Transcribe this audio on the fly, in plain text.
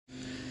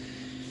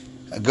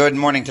Good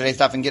morning. Today's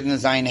stuff in Gittin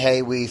is Zayin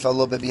Hey. We fell a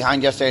little bit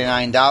behind yesterday,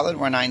 $9.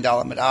 We're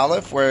 $9 mid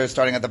Aleph. We're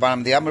starting at the bottom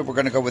of the Amud. We're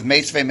going to go with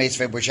Meisvei.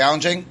 Meisvei, we're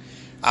challenging.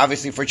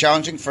 Obviously, if we're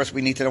challenging, first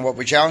we need to know what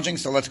we're challenging.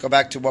 So let's go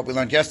back to what we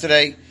learned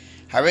yesterday.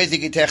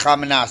 Harezi Gitech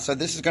Hamanas. So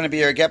this is going to be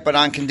your get, but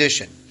on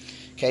condition.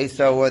 Okay,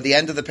 so the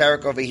end of the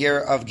parak over here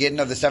of Gittin,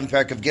 of the 7th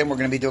parak of Gittin, we're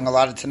going to be doing a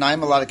lot of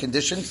Tanaim, a lot of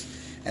conditions.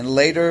 And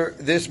later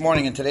this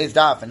morning in today's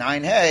daf, in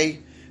Ayin Hey,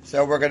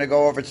 so we're going to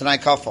go over Tanai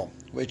Kafel,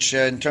 which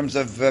in terms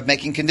of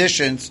making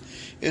conditions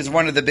is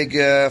one of the big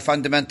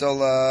fundamental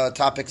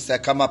topics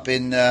that come up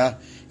in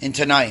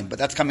Tanaim. But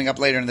that's coming up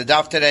later in the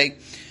daf today.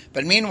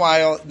 But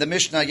meanwhile, the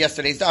Mishnah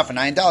yesterday's daf in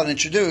Ayin Daled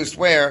introduced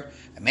where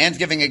a man's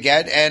giving a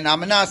get and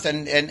amanas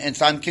and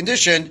it's on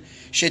condition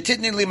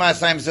shetitni li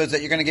ma'asayim zuz, that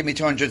you're going to give me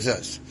 200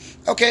 zuz.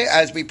 Okay,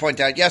 as we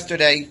pointed out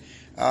yesterday,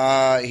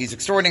 he's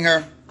extorting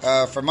her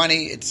for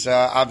money. It's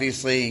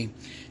obviously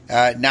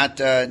not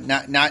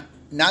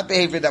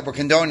behavior that we're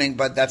condoning,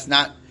 but that's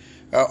not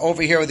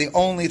over here. The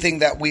only thing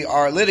that we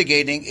are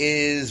litigating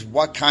is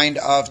what kind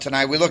of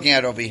Tanai we're looking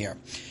at over here.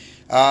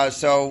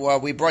 So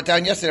we brought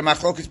down yesterday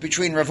machlokus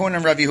between Rav Huna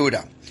and Rav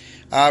Yehuda.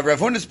 Rav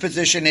Huna's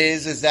position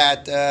is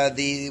that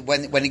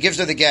when he gives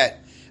her the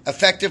get,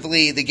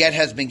 effectively the get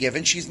has been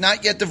given. She's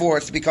not yet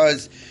divorced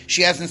because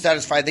she hasn't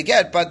satisfied the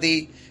get, but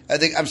she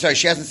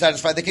hasn't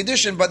satisfied the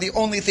condition. But the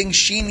only thing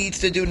she needs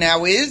to do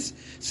now is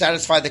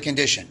satisfy the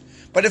condition.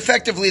 But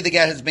effectively, the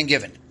get has been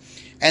given,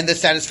 and the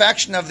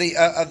satisfaction of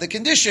the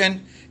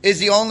condition is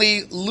the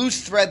only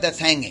loose thread that's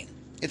hanging.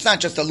 It's not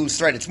just a loose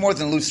thread; it's more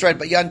than a loose thread.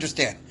 But you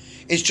understand.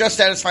 It's just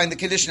satisfying the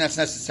condition that's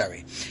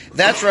necessary.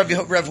 That's Rav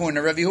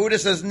Huna. Rav Yehuda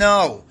says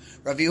no.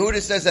 Rav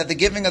Yehuda says that the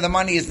giving of the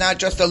money is not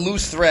just a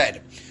loose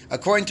thread.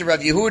 According to Rav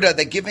Yehuda,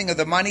 the giving of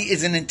the money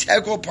is an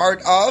integral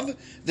part of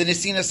the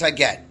Nesinas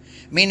HaGet.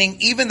 Meaning,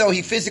 even though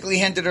he physically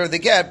handed her the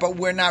get, but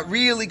we're not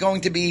really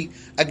going to be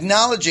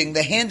acknowledging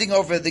the handing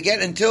over the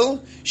get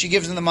until she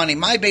gives him the money.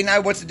 My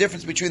Beinai, what's the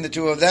difference between the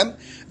two of them?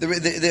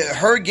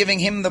 Her giving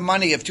him the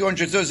money of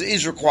 200 zuz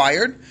is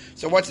required.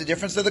 So what's the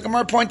difference? So the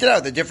Gemara pointed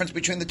out the difference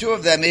between the two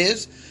of them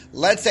is,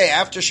 let's say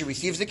after she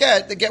receives the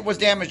get was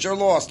damaged or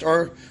lost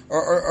or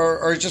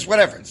just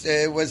whatever.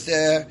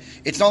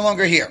 It's no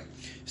longer here.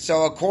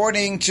 So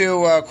according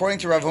to Rav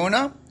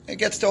Huna, it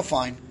gets still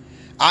fine.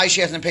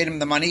 She hasn't paid him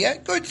the money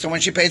yet. Good. So when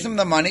she pays him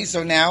the money,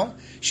 so now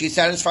she's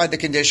satisfied the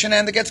condition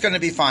and the get's going to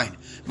be fine.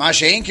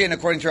 Masha'inkin,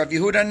 according to Rav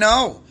Yehuda,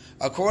 no.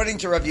 According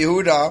to Rav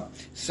Yehuda,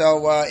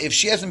 so if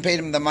she hasn't paid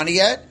him the money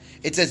yet,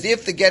 it's as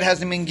if the get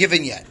hasn't been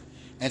given yet.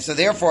 And so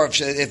therefore,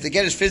 if the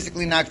get is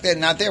physically not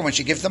there when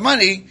she gives the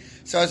money,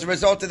 so as a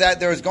result of that,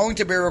 there is going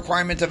to be a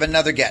requirement of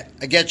another get,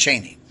 a get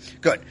sheni.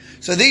 Good.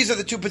 So these are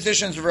the two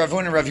positions of Rav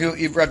Huna and Rav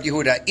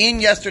Yehuda. In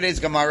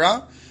yesterday's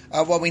Gemara,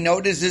 what we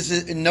noted is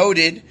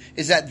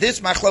that this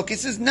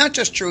machlokis is not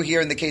just true here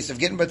in the case of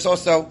Gittin, but it's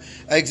also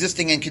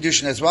existing in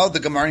Kedushin as well.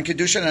 The Gemara in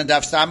Kedushin and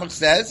Daf Samach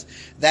says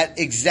that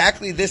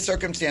exactly this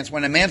circumstance,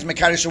 when a man's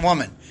mekadosh a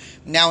woman.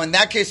 Now, in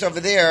that case over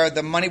there,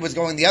 the money was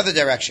going the other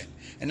direction.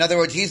 In other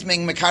words, he's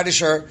being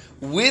mekadosh her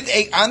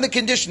on the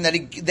condition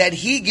that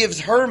he gives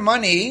her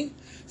money.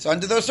 So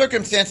under those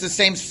circumstances,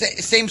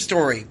 same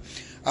story.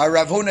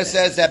 Rav Huna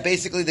says that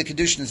basically the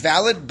Kedushin is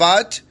valid,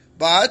 but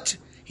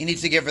he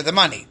needs to give her the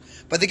money.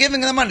 But the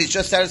giving of the money is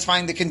just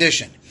satisfying the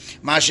condition.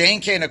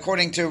 Masha'in Kain,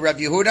 according to Rav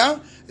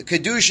Yehuda, the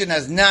Kedushin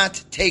has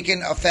not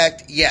taken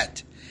effect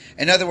yet.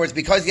 In other words,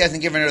 because he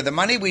hasn't given her the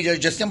money, we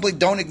just simply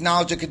don't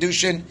acknowledge the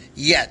Kedushin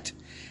yet.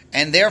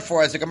 And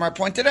therefore, as the Gemara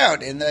pointed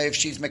out, if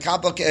she's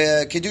Mekabel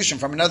Kedushin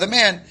from another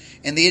man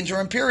in the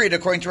interim period,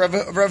 according to Rav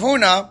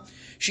Huna,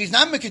 she's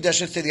not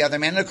Mekudeshes to the other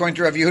man. And according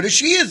to Rav Yehuda,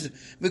 she is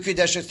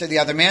Mekudeshes to the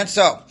other man.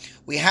 So,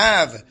 we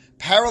have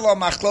parallel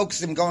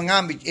machlokim going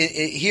on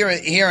here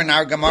in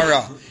our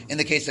Gemara in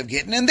the case of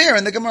Gittin, and there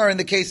in the Gemara in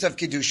the case of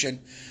Kedushin.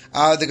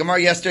 The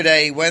Gemara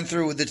yesterday went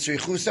through the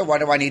tzrichusa. Why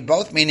do I need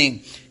both?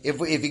 Meaning, if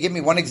you give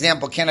me one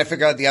example, can I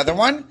figure out the other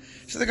one?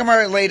 So the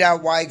Gemara laid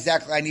out why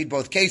exactly I need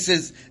both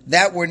cases.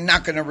 That we're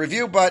not going to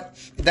review, but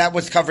that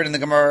was covered in the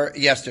Gemara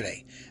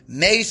yesterday.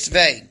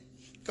 Meisvei.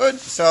 Good.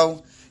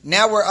 So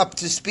now we're up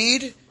to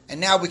speed, and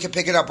now we can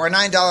pick it up. Our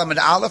 $9 Amud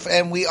Aleph,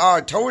 and we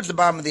are towards the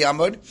bottom of the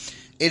Amud.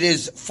 It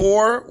is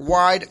 4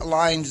 wide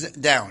lines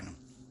down.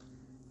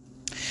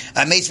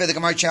 Meisvei, the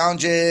Gemara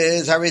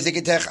challenges,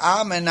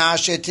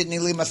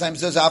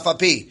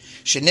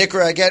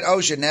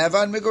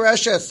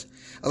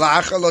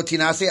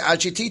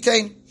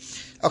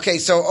 okay,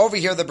 so over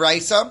here the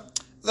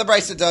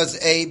Brisa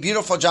does a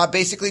beautiful job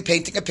basically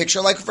painting a picture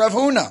like Rav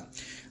Huna.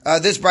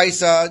 This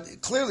Brisa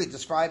clearly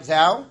describes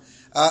how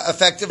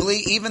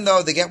effectively, even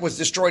though the get was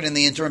destroyed in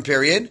the interim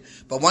period,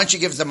 but once she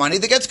gives the money,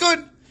 the get's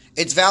good.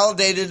 It's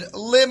validated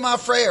lima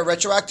freya,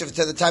 retroactive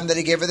to the time that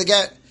he gave her the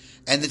get.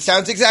 And it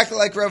sounds exactly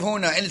like Rav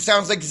Huna, and it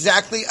sounds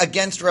exactly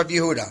against Rav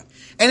Yehuda.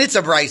 And it's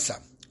a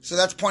brisa. So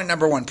that's point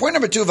number 1. Point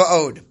number 2,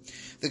 va'od.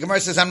 The Gemara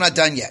says, I'm not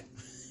done yet.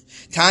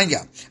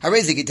 Tanya.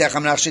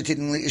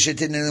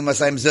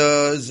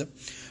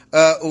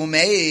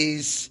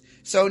 Umeis.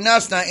 So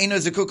nasna ino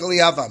zakuk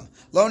liyavam.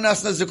 Lo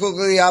nasna zakuk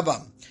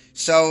liyavam.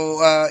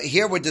 So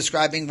here we're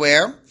describing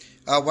where,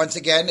 once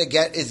again, a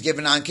get is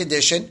given on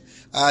condition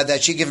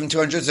that she give him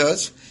 200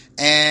 zuz,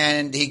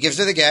 and he gives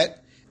her the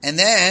get, and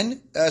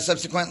then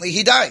subsequently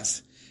he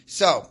dies.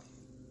 So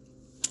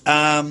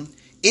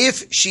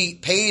if she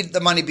paid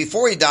the money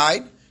before he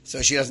died,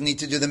 so she doesn't need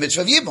to do the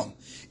mitzvah of yibum.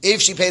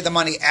 If she paid the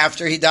money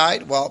after he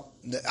died, well,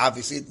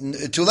 obviously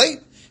too late.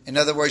 In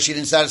other words, she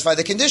didn't satisfy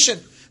the condition.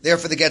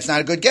 Therefore, the get's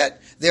not a good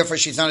get. Therefore,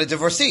 she's not a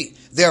divorcee.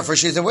 Therefore,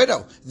 she's a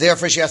widow.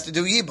 Therefore, she has to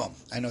do yibum.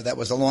 I know that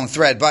was a long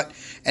thread, but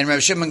and Rabbi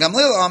Shimon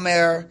Gamliel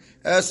Omer.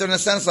 So in a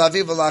sense,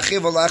 laviv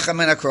v'lachiv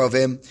v'lachem and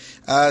akrovim.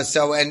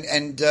 So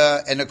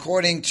and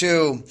according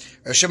to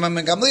Rabbi Shimon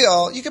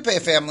Gamliel, you can pay a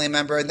family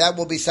member, and that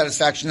will be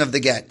satisfaction of the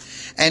get.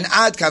 And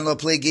ad kan lo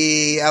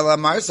pligi ela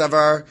mar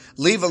savar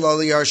liva lo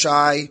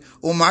liyorshai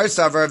umar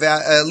savar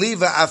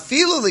liva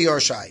afilu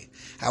liyorshai.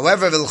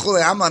 However,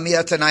 v'lchule amma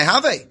miyatanai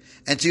have.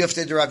 And to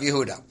Yufted Rav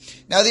Yehuda.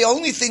 Now, the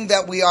only thing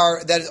that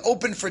is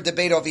open for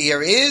debate over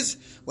here is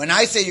when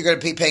I say you're going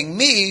to be paying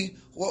me,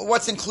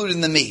 what's included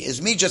in the me?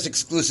 Is me just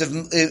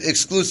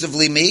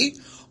exclusively me,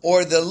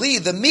 or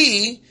the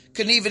me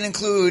can even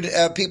include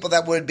people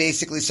that would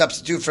basically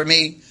substitute for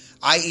me,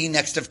 i.e.,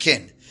 next of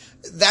kin?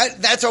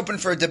 That's open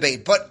for a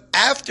debate. But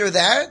after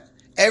that,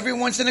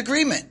 everyone's in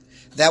agreement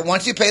that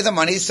once you pay the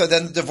money, so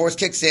then the divorce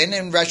kicks in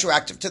and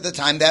retroactive to the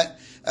time that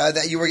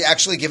you were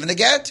actually given the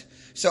get.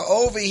 So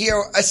over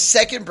here, a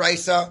second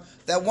brisa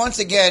that once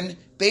again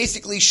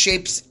basically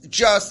shapes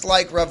just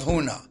like Rav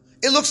Huna.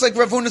 It looks like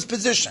Rav Huna's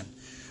position.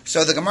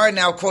 So the Gemara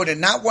now quoted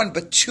not one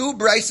but two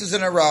brises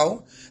in a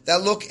row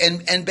that look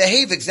and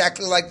behave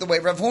exactly like the way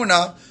Rav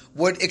Huna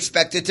would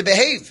expect it to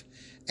behave.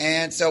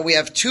 And so we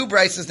have two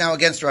brises now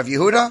against Rav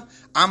Yehuda.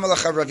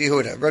 Amalacha Rav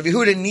Yehuda. Rav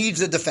Yehuda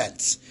needs a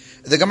defense.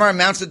 The Gemara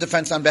mounts a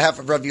defense on behalf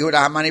of Rav Yehuda.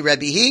 Hamani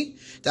Rebbe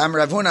Dam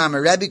Rav Huna Am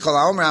Rebbe Kol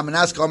Haomer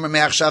Amanas Kol Omer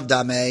Me'achshav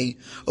Damei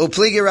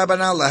Upligi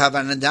Rabbanan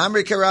Lahavan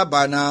Damri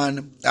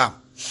Kerabanan.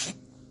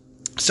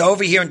 So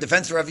over here in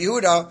defense of Rav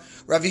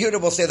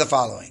Yehuda will say the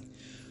following.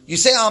 You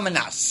say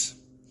Amanas.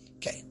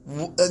 Okay.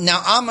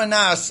 Now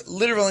Amanas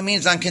literally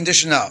means on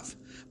condition of.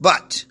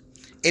 But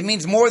it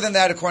means more than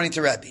that according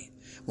to Rebbe.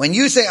 When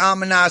you say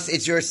Amanas,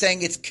 you're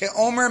saying it's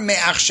Ke'omer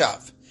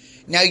Me'achshav.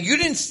 Now you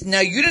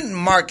didn't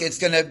mark it's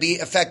going to be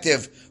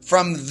effective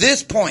from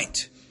this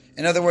point.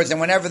 In other words, and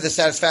whenever the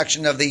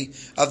satisfaction of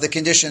the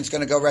condition is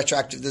going to go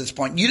retroactive to this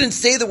point, you didn't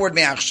say the word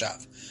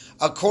me'achshav.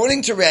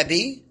 According to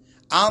Rebbe,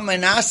 al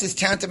manas is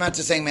tantamount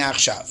to saying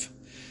me'achshav.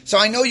 So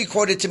I know you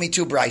quoted to me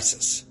two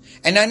brises,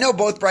 and I know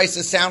both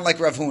brises sound like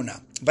Rav Huna,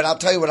 but I'll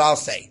tell you what I'll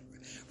say.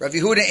 Rav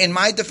Yehuda, in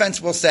my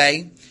defense, will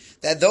say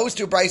that those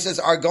two brises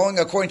are going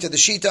according to the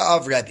shita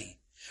of Rebbe.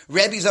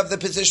 Rebbe's of the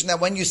position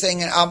that when you say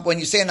an al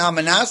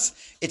manas,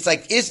 it's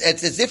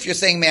as if you're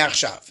saying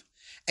me'achshav.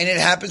 And it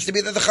happens to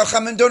be that the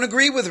Chachamim don't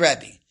agree with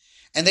Rebbe.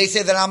 And they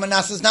say that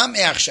Amanas is not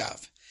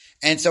Me'achshav.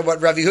 And so what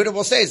Rav Yehuda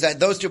will say is that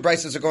those two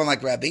brises are going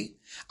like Rebbe.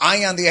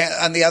 I, on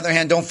the other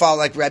hand, don't follow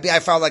like Rebbe. I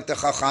follow like the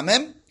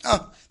Chachamim.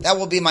 Oh, that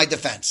will be my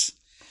defense.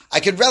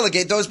 I could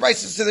relegate those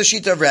brises to the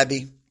Shita of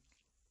Rebbe.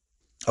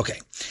 Okay.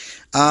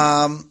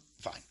 Fine.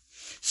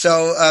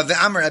 So,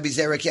 Ve'amar Rabbi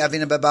Zera ki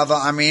avina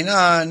bebava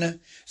amrinan.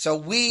 So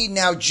we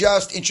now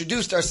just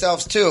introduced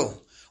ourselves to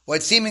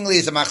what seemingly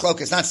is a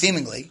machlok. It's not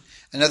seemingly.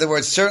 In other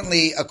words,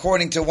 certainly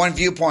according to one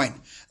viewpoint,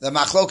 the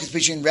machlok is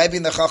between Rebbe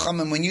and the Chacham,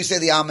 and when you say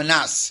the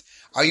Amanas,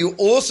 are you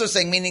also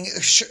saying, meaning,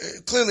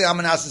 clearly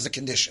Amanas is a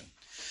condition,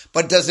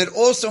 but does it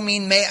also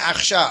mean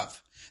Me'achshav?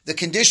 The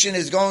condition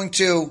is going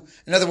to,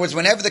 in other words,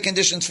 whenever the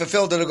condition is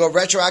fulfilled, it'll go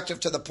retroactive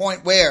to the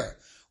point where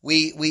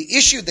we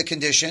issued the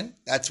condition.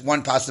 That's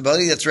one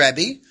possibility, that's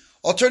Rebbe.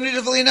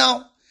 Alternatively,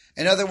 no.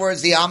 In other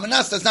words, the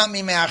Amanas does not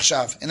mean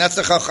Me'achshav, and that's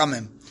the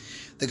Chachamim.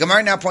 The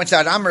Gemara now points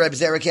out, Amar Reb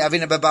Zera ki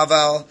avina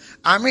bebavel,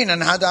 Amrin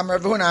and Hadam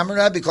Rav Huna, Amar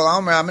Rabbi Kol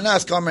Omer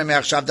Amanas Kol Omer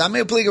Me'achshav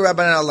Damei Upliga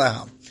Rabbanan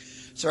Alehem.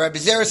 So Rabbi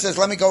Zera says,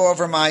 let me go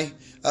over a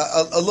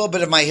little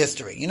bit of my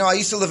history. You know, I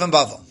used to live in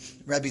Bavel,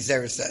 Rabbi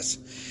Zera says.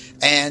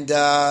 And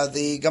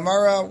the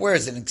Gemara, where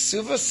is it? In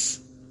Ksuvas?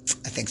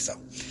 I think so.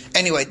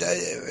 Anyway, Rabbi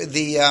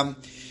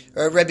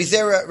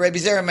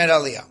Zera made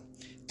Aliyah.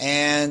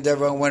 And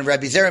when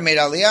Rabbi Zera made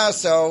Aliyah,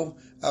 so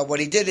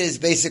what he did is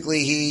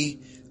basically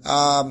he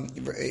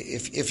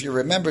if you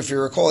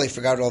recall, he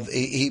forgot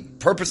he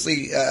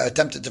purposely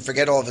attempted to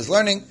forget all of his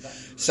learning.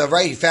 So,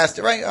 right, he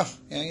fasted, right? Oh,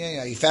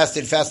 yeah. He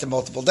fasted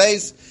multiple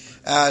days,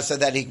 so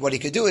that what he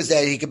could do is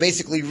that he could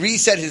basically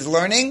reset his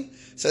learning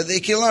so that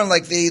he could learn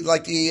like the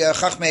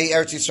Chachmei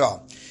Eretz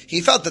Yisrael.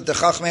 He felt that the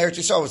Chachmei Eretz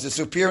Yisrael was a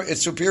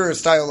superior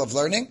style of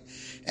learning,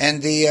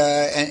 and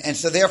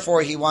so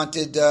therefore he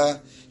wanted to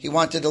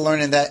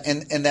learn in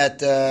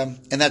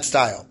that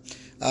style.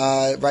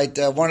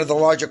 One of the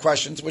larger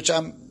questions, which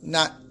I'm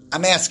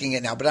asking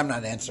it now, but I'm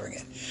not answering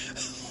it.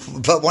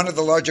 But one of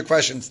the larger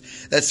questions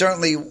that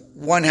certainly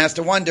one has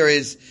to wonder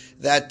is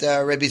that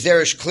Rabbi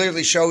Zerish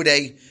clearly showed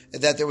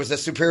that there was a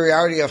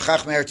superiority of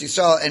Chachmei Eretz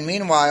Yisrael, and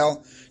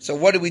meanwhile, so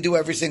what do we do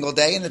every single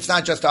day? And it's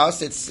not just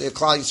us, it's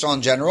Klal Yisrael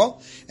in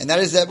general, and that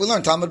is that we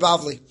learn Talmud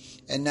Bavli,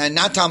 and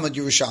not Talmud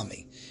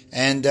Yerushalmi.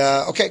 And,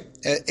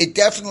 it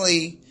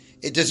definitely,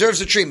 it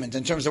deserves a treatment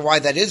in terms of why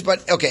that is,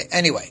 but okay,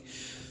 anyway.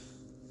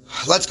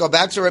 Let's go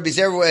back to Rabbi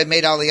Zera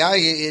made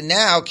Aliyah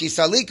now,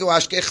 Kisaliku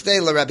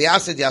Ashkechte la Rabbi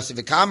Asad Yasif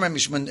Kamer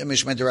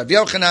Mishman de Rabbi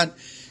Yochanan.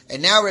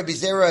 And now Rabbi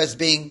Zera is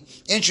being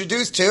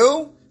introduced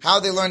to how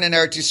they learn in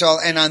Eretz Yisrael.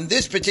 And on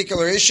this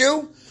particular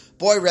issue,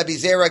 boy, Rabbi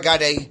Zera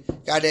got a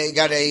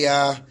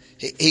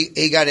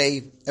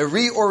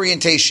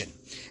reorientation.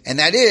 And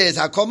that is,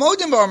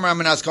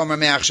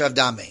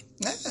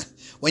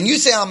 when you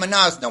say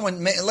Almanas, no one,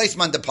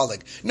 Leisman de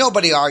Polig,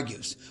 nobody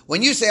argues.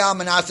 When you say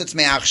Almanas, it's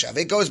Me'achshav.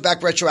 It goes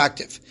back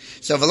retroactive.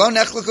 So, and the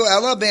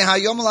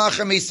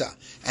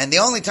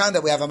only time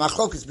that we have a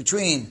machlokus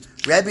between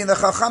Rebbe and the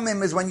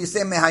Chachamim is when you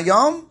say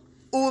Mehayom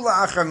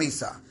Ula Achar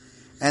Misa.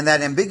 And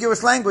that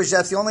ambiguous language,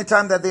 that's the only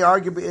time that they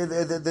argue,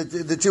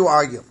 the two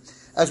argue.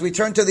 As we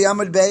turn to the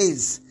Amud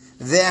Beis,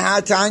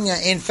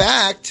 Ve'hatanya, in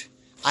fact,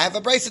 I have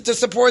a bracelet to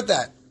support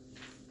that.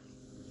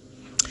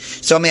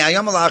 So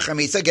Mehayom Ula Achar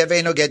Misa,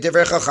 Geveno Get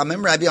Divrei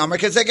Chachamim, Rabbi Amar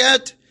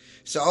Kezeget.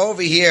 So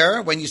over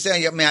here, when you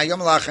say Mehayom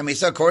Ula Achar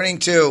Misa, according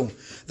to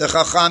the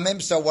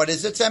Chachamim, so what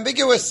is it? It's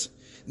ambiguous.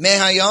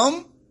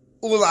 Mehayom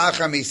Ula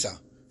Achar Misa.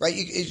 Right?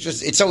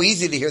 It's so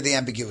easy to hear the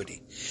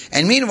ambiguity.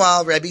 And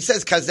meanwhile, Rabbi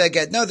says, Kazeh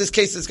get. No, this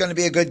case is going to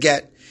be a good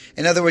get.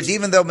 In other words,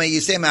 even though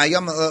you say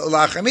Mehayom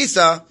Ula Achar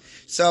Misa,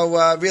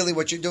 so really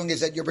what you're doing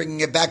is that you're bringing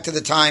it back to the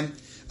time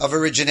of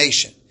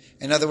origination.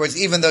 In other words,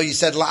 even though you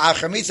said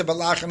La'achar Misa, but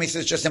La'achar Misa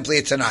is just simply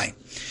a Tanai.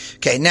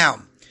 Okay,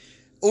 now,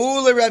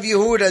 Ula Rav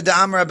Yehuda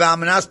da'amra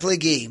ba'amanas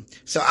pligi.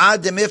 So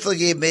ad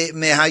demiflagi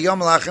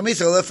mehayom La'achar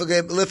Misa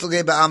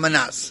liflagi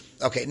ba'amanas.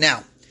 Okay,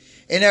 now,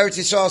 in Eretz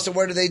Yisrael, so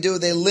what do?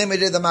 They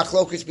limited the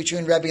machlokus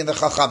between Rebbe and the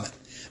Chachamim.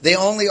 They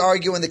only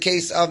argue in the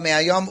case of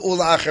Me'ayom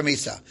Ula Achar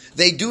Misa.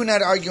 They do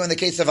not argue in the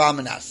case of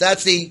Almanas.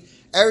 That's the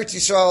Eretz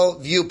Yisrael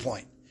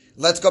viewpoint.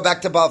 Let's go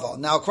back to Bavel.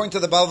 Now, according to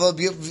the Bavel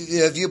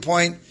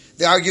viewpoint,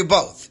 they argue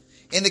both.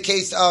 In the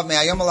case of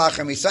Me'ayom Ula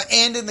Achar Misa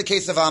and in the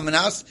case of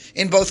Almanas,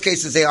 in both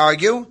cases they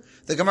argue.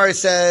 The Gemara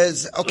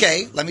says,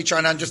 okay, let me try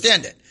and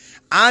understand it.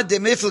 Ad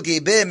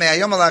demiflgi be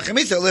Me'ayom Ula Achar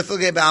Misa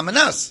liflgi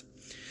be'Almanas.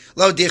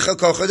 Lo dicha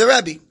kocha de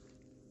Rebbe.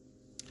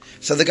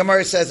 So the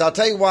Gemara says, I'll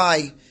tell you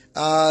why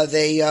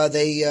they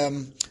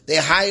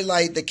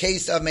highlight the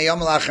case of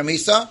Meyom La'achar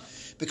Misa,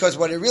 because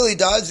what it really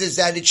does is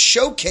that it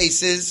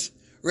showcases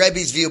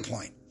Rebbe's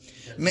viewpoint.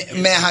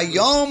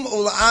 Mehayom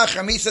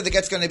Ula'achar Misa, the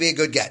get's going to be a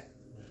good get.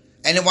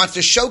 And it wants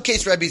to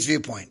showcase Rebbe's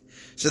viewpoint.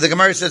 So the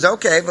Gemara says,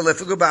 okay, how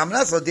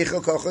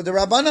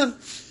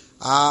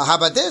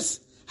about this?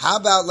 How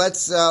about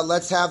let's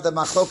have the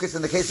machlokus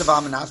in the case of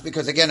Amanas,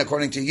 because again,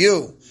 according to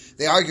you,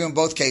 they argue in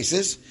both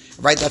cases,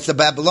 right? That's the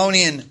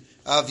Babylonian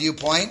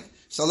viewpoint.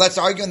 So let's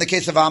argue in the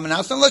case of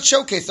Amanas, and let's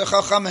showcase the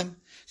Chachamim.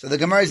 So the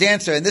Gemara's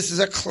answer, and this is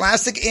a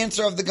classic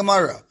answer of the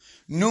Gemara.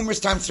 Numerous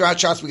times throughout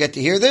Shas we get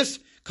to hear this.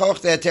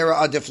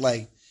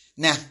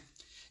 Now,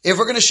 if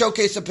we're going to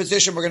showcase a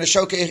position, we're going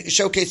to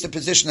showcase the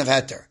position of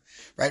Heter.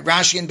 Right?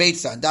 Rashi and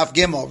Beitza, Daf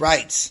Gimel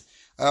writes,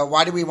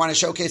 why do we want to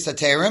showcase the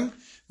Terim?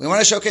 We want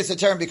to showcase the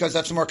Terim because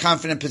that's a more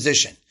confident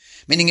position.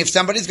 Meaning if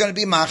somebody's going to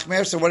be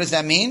Machmer, so what does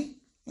that mean?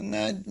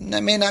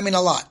 That may not mean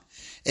a lot.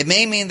 It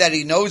may mean that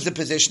he knows the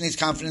position, he's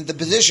confident in the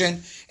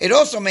position. It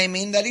also may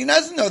mean that he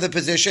doesn't know the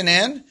position,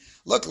 and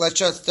look, let's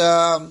just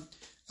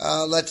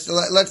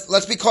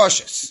let's be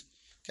cautious.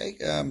 Okay,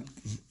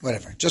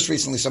 whatever. Just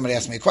recently, somebody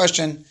asked me a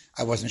question.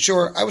 I wasn't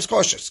sure. I was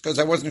cautious because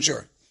I wasn't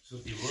sure,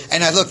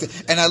 and I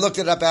looked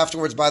it up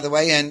afterwards. By the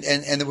way, and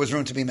there was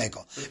room to be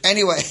makel.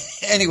 Anyway.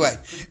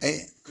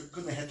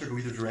 Couldn't the heter go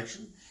either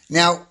direction?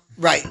 Now,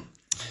 right.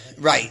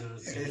 Right,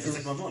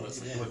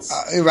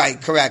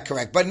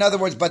 correct. But in other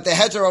words, but the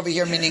heter over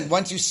here, meaning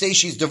once you say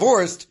she's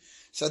divorced,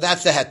 so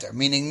that's the heter.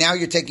 Meaning now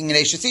you're taking an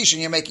Eshes Ish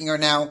and you're making her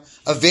now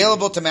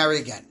available to marry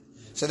again.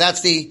 So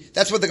that's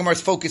what the Gemara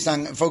is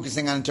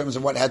focusing on in terms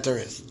of what heter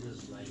is.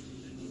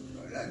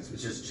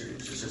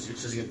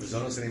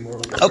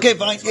 Okay,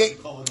 fine.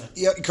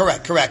 Yeah,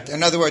 correct.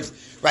 In other words,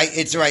 right?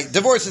 It's right.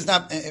 Divorce is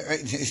not.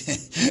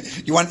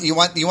 You want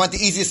the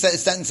easiest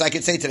sentence I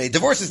could say today.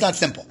 Divorce is not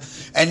simple,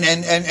 and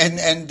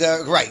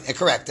right,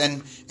 correct.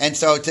 And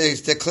so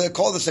to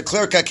call this a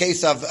clear cut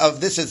case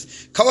of this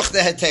is koach de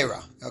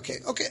hetera. Okay,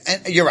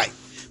 and you're right.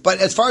 But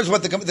as far as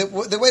what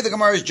the way the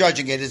Gemara is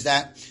judging it is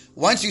that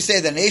once you say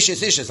that an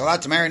Eshes Ish is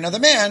allowed to marry another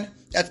man,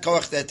 that's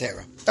koach de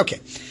hetera. Okay.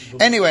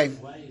 Anyway.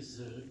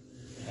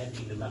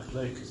 Having the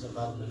machlokas of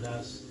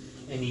Almanas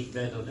any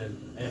better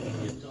than having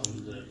it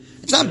on the...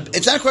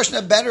 It's not a question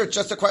of better, it's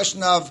just a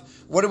question of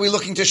what are we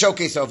looking to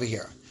showcase over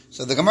here.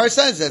 So the Gemara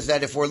says is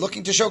that if we're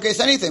looking to showcase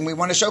anything, we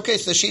want to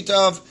showcase the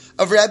shita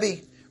of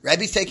Rebbe.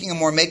 Rebbe's taking a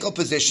more makel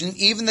position.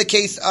 Even the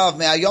case of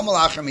Me'ayom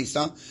La'achar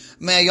Misa.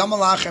 Me'ayom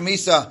La'achar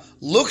Misa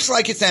looks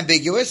like it's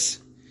ambiguous.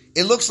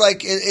 It looks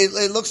like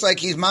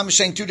he's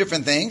mamashing two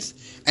different things.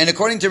 And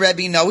according to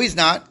Rebbe, no, he's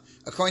not.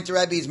 According to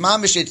Rebbe's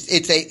mamish,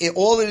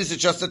 all it is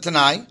just a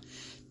Tanai,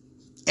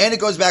 and it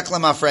goes back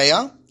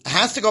Lemafreya. It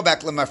has to go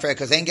back Lemafreya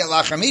because they ain't get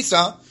La'achar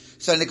Misa,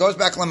 so it goes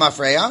back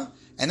Lemafreya,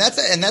 and that's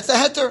a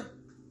heter.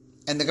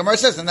 And the Gemara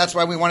says, and that's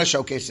why we want to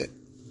showcase it.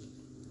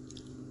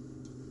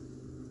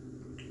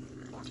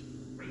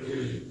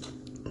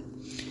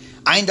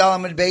 Ein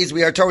Dalamid Beis,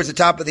 we are towards the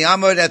top of the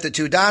Amud at the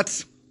 2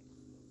 dots.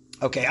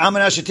 Okay, Amud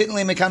Ashetin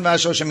Li Mekan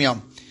V'Ashoshim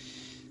Yom.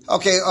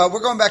 Okay,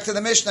 we're going back to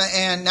the Mishnah,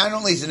 and not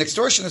only is he an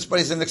extortionist, but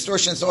he's an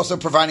extortionist also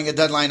providing a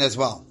deadline as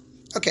well.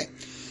 Okay.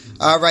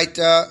 Right,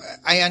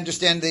 I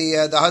understand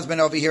the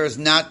husband over here is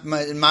not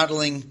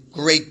modeling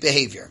great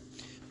behavior.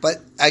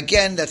 But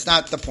again, that's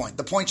not the point.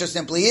 The point just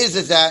simply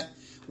is that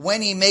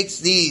when he makes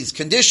these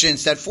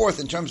conditions set forth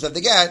in terms of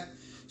the get,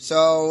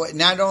 so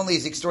not only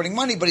is he extorting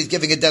money, but he's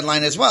giving a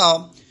deadline as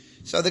well.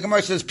 So the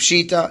Gemara says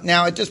Pshita.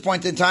 Now at this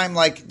point in time,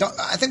 I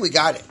think we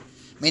got it.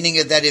 Meaning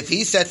that if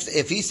he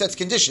sets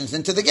conditions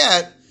into the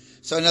get,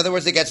 so in other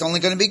words, the get's only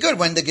going to be good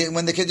when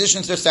the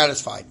conditions are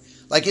satisfied.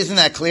 Isn't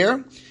that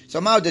clear? So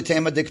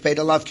Ma'odetema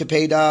dikpeda lav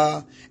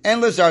kepeda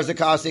and lazar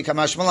zakasi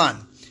kamash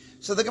malan.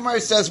 So the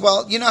Gemara says,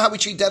 well, you know how we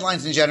treat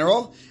deadlines in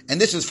general? And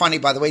this is funny,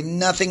 by the way,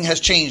 nothing has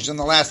changed in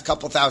the last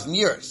couple thousand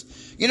years.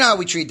 You know how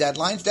we treat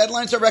deadlines?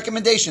 Deadlines are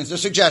recommendations, they're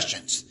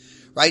suggestions.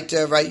 Right?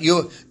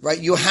 You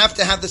have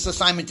to have this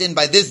assignment in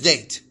by this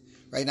date.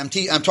 Right? I'm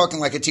talking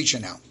like a teacher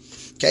now.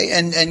 Okay?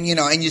 And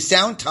you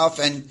sound tough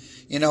and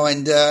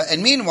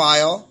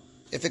meanwhile,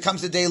 if it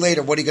comes a day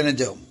later, what are you going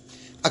to do?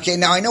 Okay,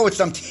 now I know what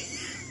some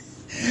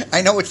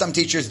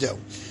teachers do.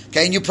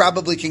 Okay, and you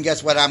probably can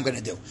guess what I'm going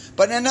to do.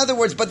 But in other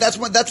words, that's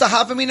the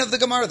Havamin of the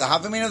Gemara. The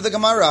Havamin of the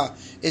Gemara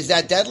is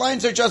that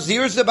deadlines are just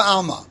Zir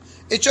Ba'alma.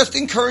 It's just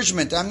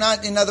encouragement. I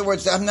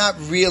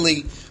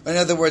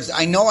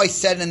know I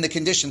said in the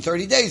condition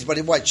 30 days, but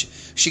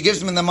she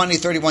gives me the money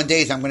 31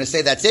 days. I'm going to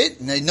say that's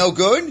it? No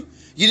good?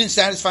 You didn't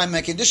satisfy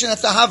my condition?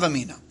 That's the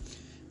Havamina.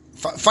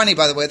 Funny,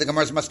 by the way, the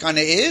Gemara's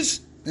Maskana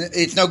is,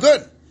 it's no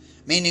good.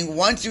 Meaning,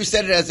 once you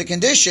set it as a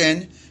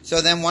condition,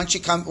 so then once she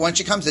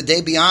comes a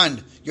day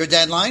beyond your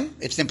deadline,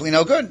 it's simply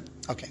no good.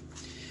 Okay.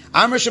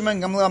 So my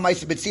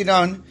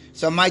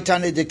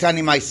tana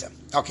diktani maisa.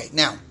 Okay,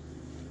 now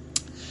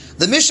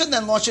the Mishnah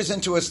then launches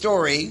into a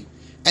story,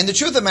 and the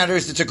truth of the matter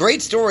is it's a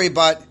great story,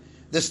 but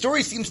the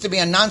story seems to be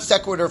a non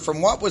sequitur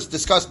from what was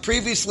discussed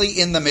previously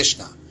in the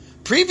Mishnah.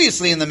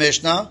 Previously in the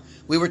Mishnah,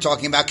 we were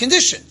talking about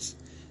conditions.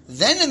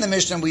 Then in the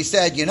Mishnah, we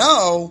said, you're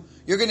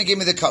going to give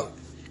me the coat.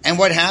 And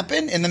what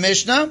happened in the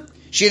Mishnah?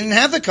 She didn't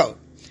have the coat.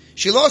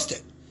 She lost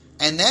it.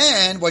 And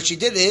then what she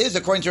did is,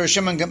 according to Rav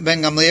Shimon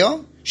ben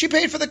Gamliel, she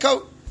paid for the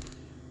coat.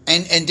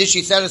 And did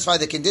she satisfy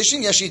the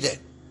condition? Yes, she did.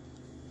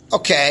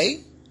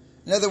 Okay.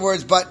 In other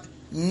words, but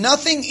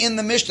nothing in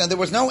the Mishnah, there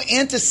was no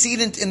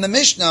antecedent in the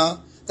Mishnah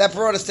that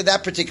brought us to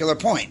that particular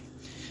point.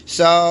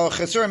 So,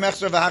 so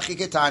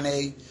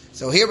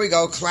here we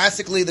go.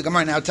 Classically, the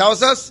Gemara now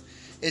tells us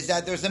is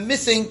that there's a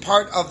missing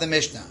part of the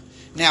Mishnah.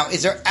 Now,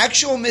 is there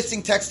actual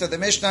missing text of the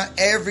Mishnah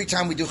every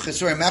time we do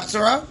Chesura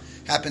Mechzora?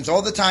 Happens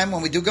all the time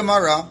when we do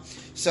Gemara.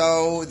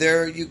 So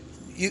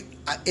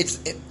it's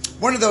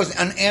one of those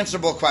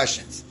unanswerable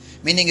questions.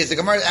 Meaning, is the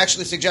Gemara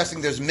actually suggesting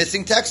there's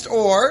missing text,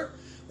 or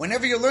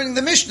whenever you're learning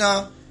the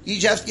Mishnah,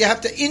 you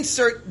have to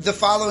insert the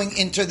following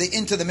into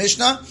the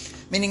Mishnah,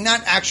 meaning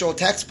not actual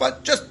text,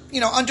 but just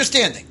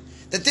understanding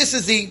that this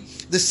is the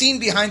scene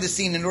behind the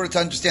scene in order to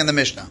understand the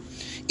Mishnah.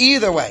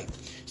 Either way,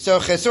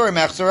 so Chesura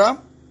Mechzora.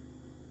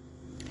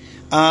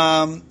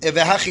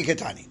 Evehachi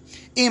ketani.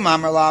 Im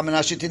amar la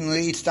menashetin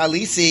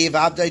li'itzdalisi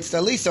v'abda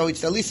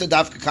itzdaliso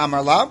davka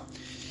kamar la.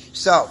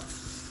 So,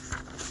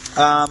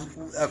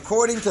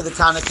 according to the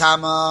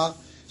Tanakama,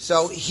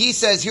 so he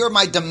says, here are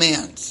my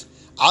demands.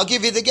 I'll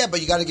give you the get, but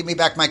you got to give me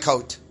back my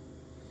coat.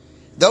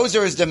 Those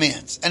are his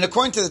demands. And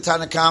according to the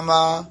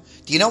Tanakama,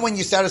 do you know when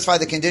you satisfy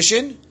the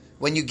condition?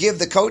 When you give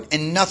the coat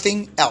and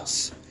nothing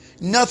else.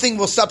 Nothing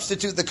will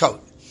substitute the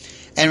coat.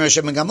 And Rosh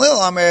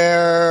Gamliel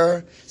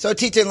Amer, so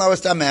Titin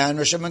lowest aman.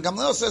 Rosh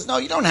Gamliel says, no,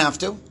 you don't have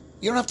to.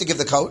 You don't have to give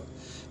the coat.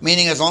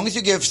 Meaning, as long as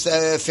you give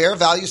fair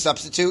value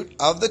substitute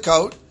of the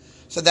coat,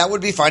 so that would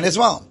be fine as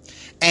well.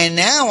 And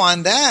now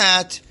on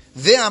that,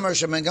 V'amar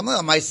Rosh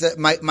Gamliel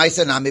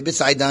Maisa Nami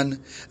B'Saidan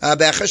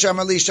Be'achas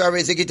Amar Li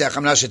Sharei Zikitech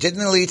Amna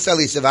Shetidin Li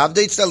Tzaliso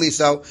V'Avdei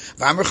Tzaliso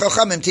V'amar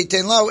Chachamim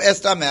Titin Lo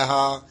Est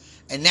Ameha.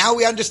 And now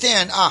we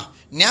understand.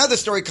 Now the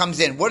story comes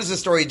in. What is the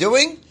story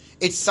doing?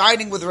 It's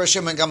siding with Rosh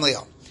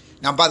Gamliel.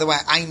 Now, by the way,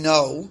 I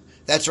know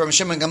that's Rav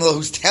Shimon Gamliel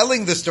who's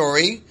telling the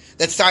story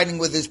that's siding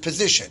with his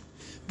position.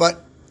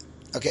 But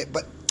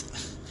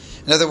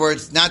in other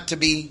words, not to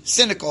be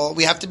cynical,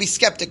 we have to be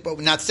skeptic, but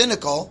we're not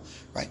cynical,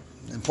 right?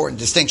 Important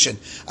distinction.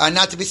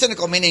 Not to be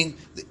cynical, meaning,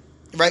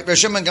 right, Rav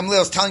Shimon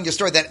Gamliel is telling you a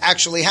story that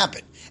actually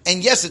happened.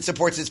 And yes, it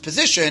supports his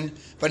position,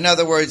 but in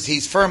other words,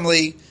 he's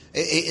firmly,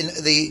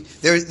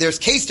 there's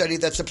case study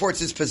that supports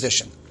his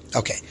position.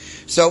 Okay,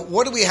 so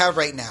what do we have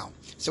right now?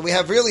 So we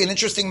have really an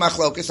interesting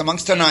machlokus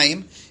amongst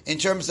Tanaim in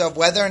terms of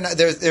whether or not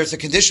there's a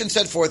condition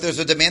set forth, there's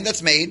a demand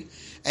that's made,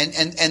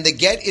 and the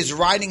get is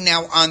riding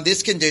now on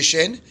this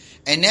condition,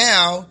 and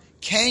now,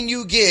 can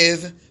you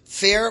give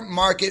fair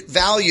market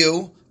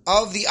value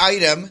of the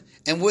item,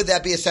 and would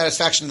that be a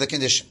satisfaction of the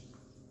condition?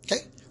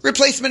 Okay?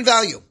 Replacement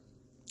value.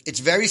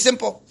 It's very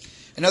simple.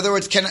 In other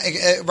words, can I,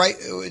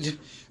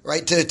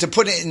 right, to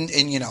put it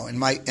in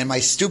my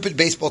stupid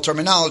baseball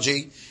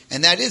terminology,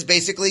 and that is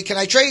basically, can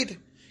I trade?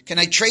 Can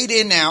I trade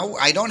in now?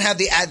 I don't have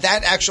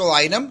that actual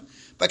item,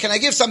 but can I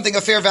give something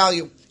a fair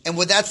value? And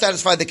would that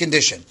satisfy the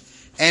condition?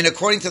 And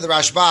according to the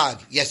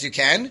Rashbag, yes, you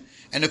can.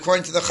 And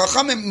according to the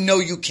Chachamim, no,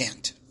 you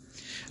can't.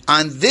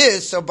 On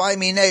this, so by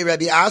Minei,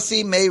 Rabbi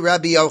Asi, may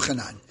Rabbi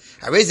Yochanan.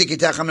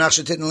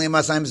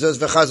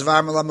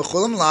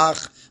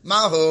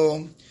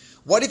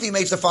 What if he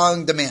makes the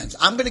following demands?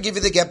 I'm going to give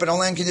you the get, but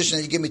only on condition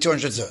that you give me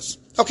 200 zuz.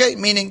 Okay,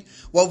 meaning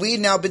what we've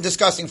now been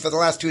discussing for the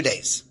last 2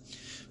 days.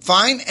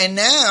 Fine, and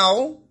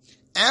now,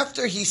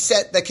 after he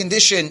set the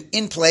condition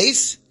in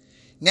place,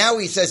 now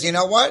he says, you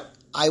know what?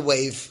 I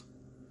waive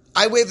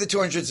the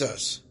 200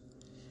 zuz.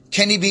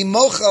 Can he be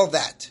mochel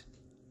that?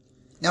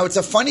 Now, it's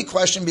a funny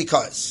question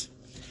because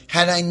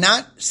had I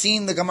not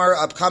seen the Gemara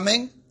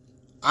upcoming,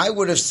 I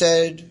would have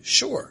said,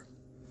 sure.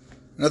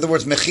 In other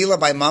words, mechila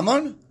by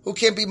mammon, who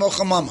can't be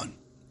mochel mammon?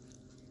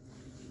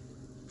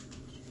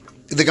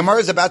 The Gemara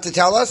is about to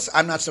tell us,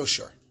 I'm not so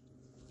sure.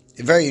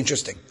 Very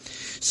interesting.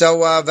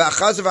 So, and the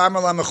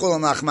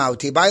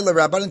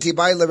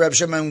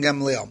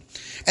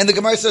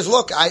Gemara says,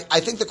 look, I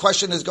think the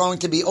question is going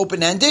to be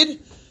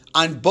open-ended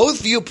on both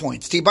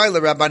viewpoints. So,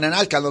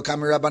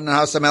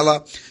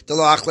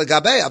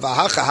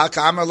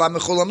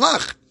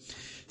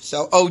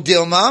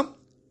 Odilma,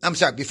 I'm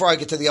sorry, before I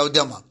get to the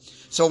Odilma.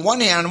 So on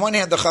one hand,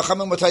 the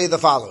Chachamim will tell you the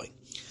following.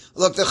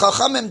 Look, the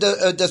Chachamim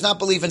does not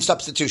believe in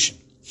substitution.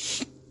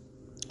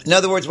 In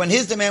other words, when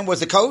his demand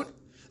was a coat,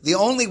 the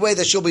only way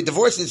that she'll be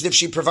divorced is if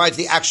she provides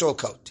the actual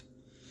coat.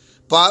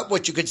 But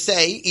what you could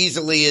say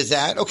easily is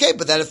that, okay,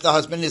 but that if the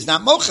husband is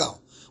not mochel.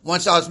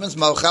 Once the husband's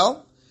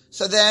mochel,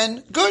 so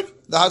then, good.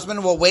 The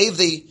husband will waive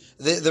the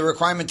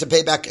requirement to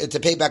pay back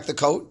the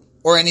coat,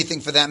 or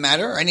anything for that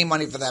matter, or any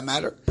money for that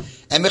matter.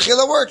 And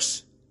mechila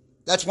works.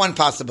 That's one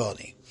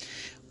possibility.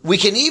 We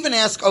can even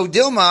ask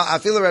Odilma,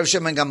 Afilu Rav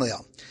Shimon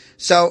Gamliel.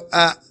 So,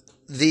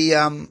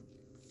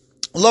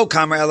 lo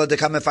kamer ela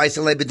dekam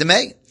efaisele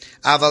b'demei,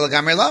 aval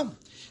gamer lo.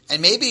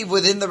 And maybe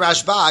within the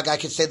Rashbag, I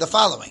could say the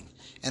following.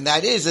 And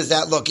that is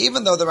that, look,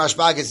 even though the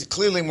Rashbag is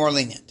clearly more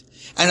lenient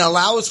and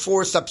allows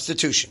for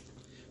substitution,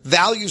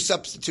 value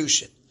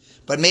substitution,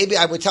 but maybe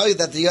I would tell you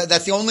that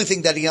that's the only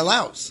thing that he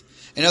allows.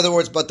 In other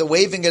words, but the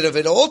waiving of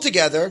it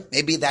altogether,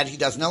 maybe that he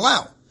doesn't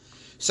allow.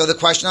 So the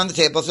question on the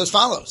table is as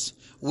follows.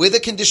 With a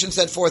condition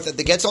set forth that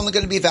the get's only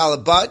going to be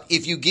valid, but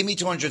if you give me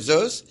 200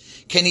 zuz,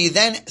 can he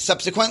then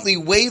subsequently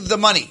waive the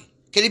money?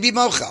 Can he be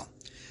mochel?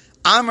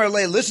 Amar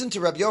le, listen to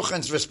Rabbi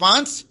Yochanan's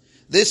response.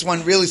 This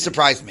one really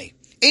surprised me.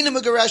 Eina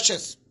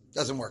megareshes.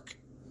 Doesn't work.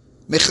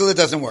 Mechila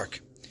doesn't work.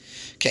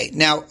 Okay,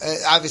 now,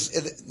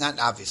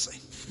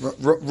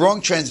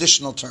 wrong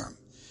transitional term.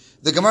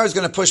 The Gemara is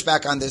going to push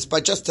back on this,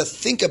 but just to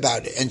think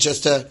about it and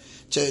just to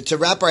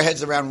wrap our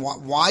heads around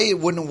why it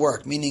wouldn't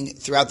work, meaning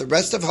throughout the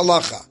rest of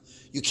halacha,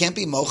 you can't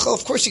be mochel?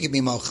 Of course you can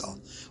be mochel.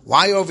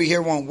 Why over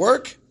here won't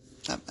work?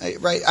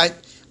 Right?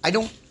 I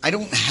don't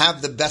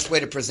have the best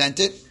way to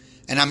present it,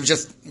 and I'm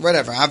just,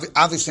 whatever.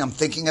 Obviously I'm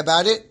thinking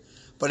about it,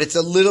 but it's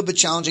a little bit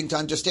challenging to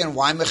understand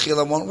why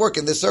mechila won't work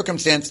in this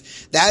circumstance.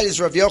 That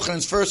is Rav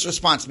Yochanan's first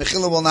response.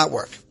 Mechila will not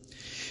work.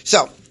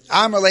 So,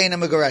 Amar leina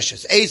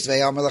megoreshes.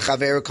 Eisvei Amar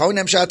lechaveru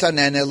konem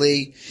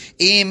shataneneli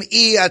im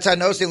I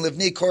atanosin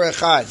livni kor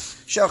echad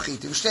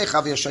shochitu shtei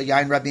chavir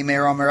shayayin Rabbi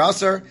Meir Omer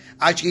Aser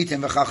ach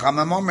Gittin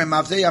v'chachamim omrim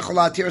avzei yachol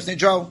atiras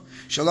nidro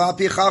shelo al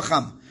pi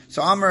chacham.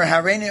 So Amar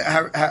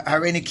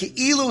hareini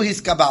ki'ilu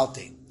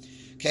hiskabalti.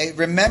 Okay,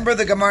 remember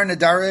the Gemara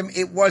Nedarim?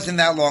 It wasn't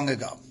that long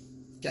ago.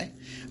 Okay,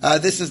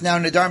 this is now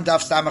Nedarim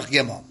Daf Samach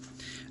Gimel.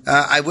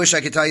 I wish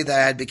I could tell you that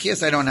I had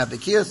Bekias. I don't have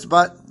Bekias,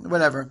 but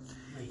whatever.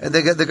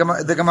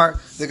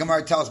 The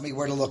Gemara tells me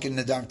where to look in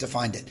Nedarim to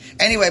find it.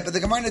 Anyway, but the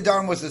Gemara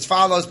Nedarim was as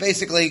follows.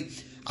 Basically,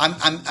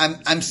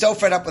 I'm so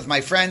fed up with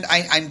my friend.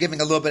 I'm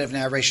giving a little bit of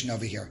narration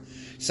over here,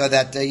 so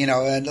that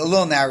a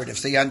little narrative,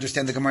 so you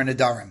understand the Gemara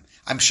Nedarim.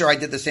 I'm sure I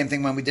did the same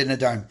thing when we did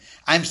Nedarim.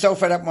 I'm so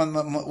fed up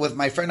with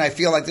my friend. I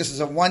feel like this is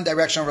a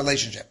one-directional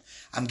relationship.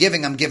 I'm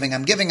getting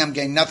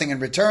nothing in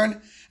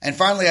return, and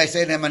finally I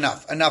say to him,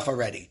 enough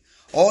already.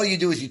 All you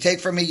do is you take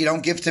from me, you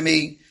don't give to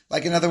me.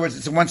 Like, in other words,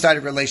 it's a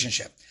one-sided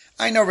relationship.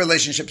 I know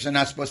relationships are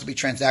not supposed to be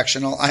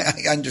transactional.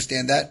 I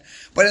understand that.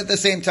 But at the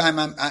same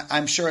time,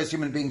 I'm sure as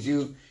human beings,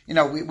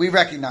 we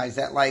recognize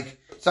that, like,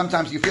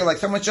 sometimes you feel like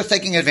someone's just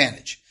taking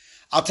advantage.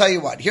 I'll tell you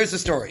what. Here's the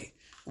story.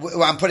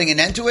 I'm putting an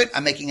end to it.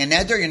 I'm making a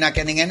neder. You're not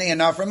getting any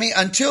enough from me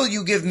until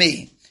you give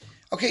me.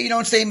 Okay, you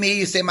don't say me,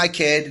 you say my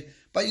kid.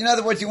 But in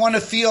other words, you want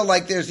to feel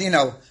like there's,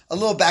 a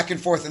little back and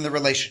forth in the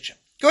relationship.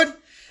 Good.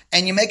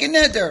 And you make a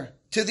neder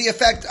to the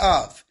effect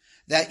of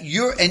that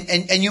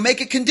and you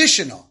make it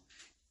conditional.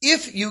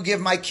 If you give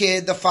my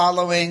kid the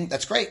following,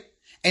 that's great.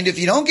 And if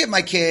you don't give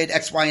my kid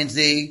X, Y, and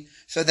Z,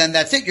 so then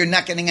that's it. You're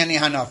not getting any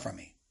hana from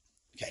me.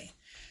 Okay.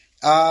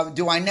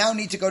 Do I now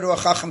need to go to a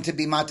chacham to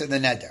be matir the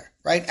neder?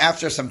 Right?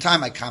 After some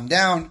time, I calm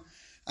down.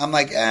 I'm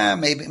like,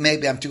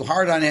 maybe I'm too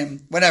hard on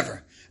him.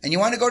 Whatever. And you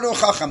want to go to a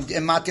chacham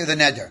and matir the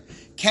neder.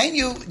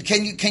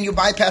 Can you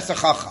bypass a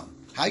chacham?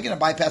 How are you going to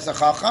bypass a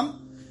chacham?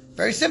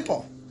 Very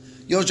simple.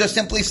 You'll just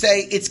simply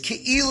say, it's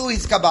ki'ilu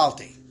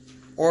hiskabalti.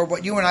 or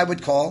what you and I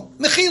would call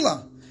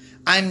mechila.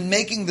 I'm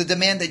making the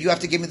demand that you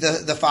have to give me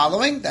the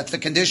following. That's the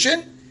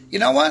condition. You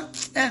know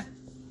what?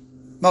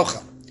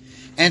 Mocha.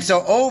 And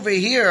so over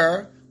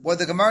here, what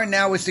the Gemara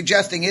now is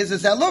suggesting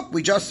is that, look,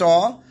 we just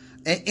saw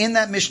in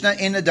that Mishnah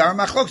in the Dar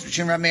Machloks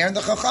between Rav Meir and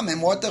the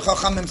Chachamim. What the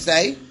Chachamim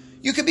say?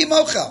 You could be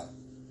mochel.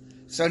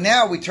 So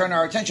now we turn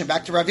our attention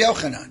back to Rav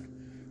Yochanan.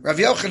 Rav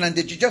Yochanan,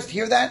 did you just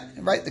hear that?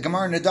 Right? The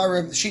Gemara in the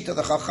Dar, Shita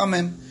the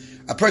Chachamim.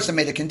 A person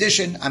made a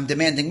condition. I'm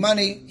demanding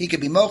money. He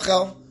could be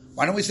mochel.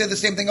 Why don't we say the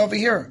same thing over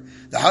here?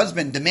 The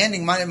husband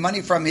demanding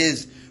money from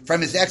his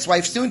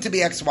ex-wife, soon to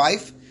be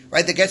ex-wife,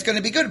 right? The get's going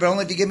to be good, but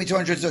only if you give me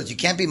 200 zuz. You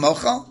can't be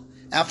mochel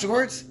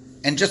afterwards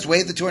and just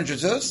waive the 200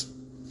 zuz.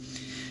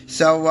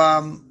 So,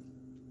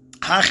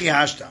 hachi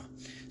hashta.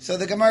 So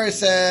the Gemara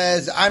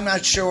says, I'm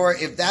not sure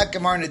if that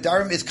Gemara in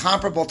Nedarim is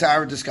comparable to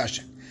our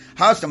discussion.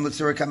 Hastam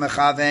l'tzurika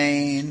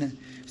mechavein.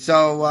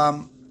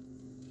 So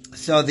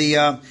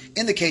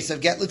in the case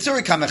of get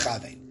l'tzurika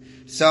mechavein.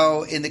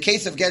 So in the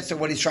case of get, so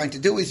what he's trying to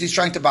do is he's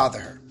trying to bother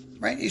her,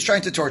 right? He's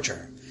trying to torture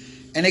her.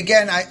 And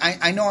again,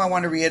 I know I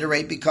want to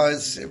reiterate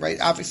because, right,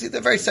 obviously it's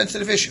a very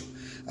sensitive issue.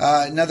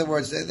 In other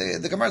words,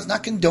 the Gemara is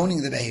not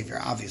condoning the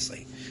behavior,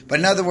 obviously. But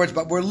in other words,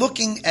 but we're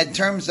looking at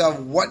terms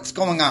of what's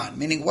going on,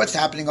 meaning what's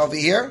happening over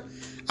here.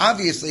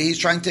 Obviously, he's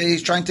trying to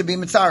be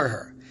mitzara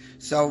her.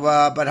 So,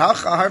 but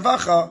hacha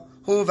harvacha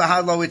hu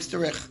v'halo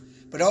itzterich.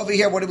 But over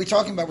here, what are we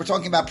talking about? We're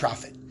talking about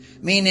profit.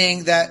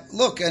 Meaning that,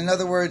 look, in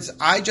other words,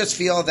 I just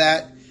feel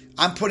that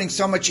I'm putting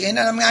so much in and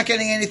I'm not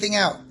getting anything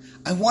out.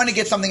 I want to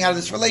get something out of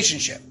this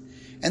relationship.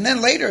 And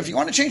then later, if you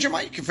want to change your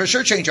mind, you can for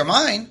sure change your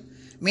mind.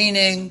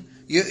 Meaning,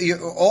 you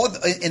all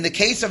in the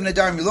case of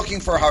Nadarim, you're looking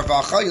for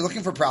harvacha, you're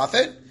looking for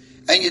profit,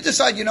 and you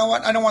decide, you know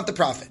what, I don't want the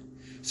profit.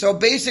 So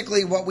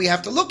basically, what we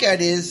have to look at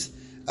is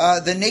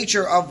the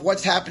nature of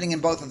what's happening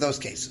in both of those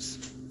cases.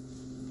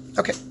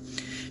 Okay.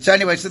 So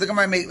anyway, so the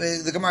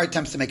Gemara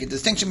attempts to make a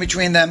distinction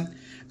between them.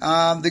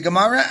 The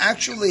Gemara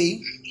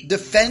actually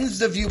defends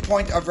the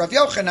viewpoint of Rav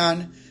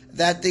Yochanan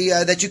that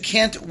that you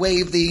can't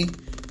waive the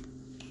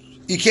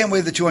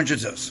 200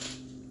 zuz.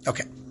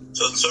 Okay.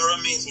 So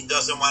tzura means he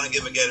doesn't want to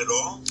give a get at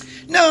all?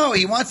 No,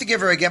 he wants to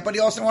give her a get, but he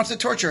also wants to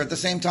torture her at the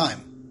same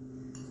time.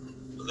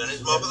 So then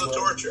he's up with the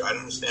torture. I don't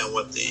understand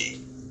what's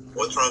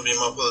wrong with being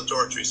up with the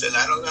torture. He said,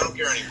 I don't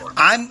care anymore.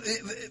 I'm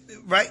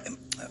right.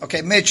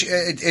 Okay, Mitch.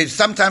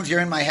 Sometimes you're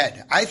in my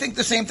head. I think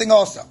the same thing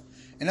also.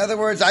 In other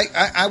words,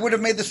 I would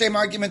have made the same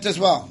argument as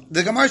well.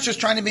 The Gemara is just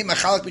trying to be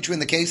machalik between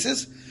the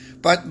cases,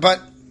 but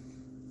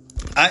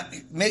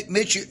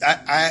Mitch,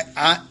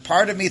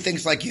 part of me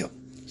thinks like you.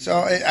 So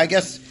I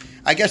guess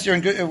you're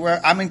in good.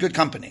 I'm in good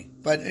company.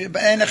 But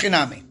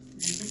enechinami.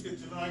 You think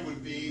that tonight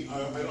would be I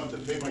don't have to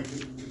pay my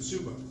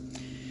ksuba.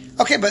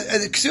 Okay, but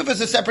ksuba is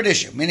a separate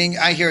issue. Meaning,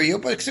 I hear you,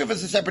 but ksuba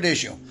is a separate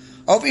issue.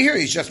 Over here,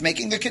 he's just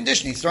making a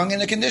condition. He's throwing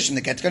in a condition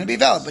that get's going to be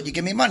valid, but you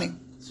give me money.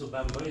 So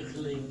by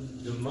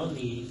moicheling the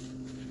money,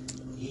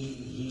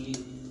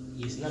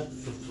 he's not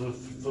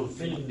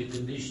fulfilling the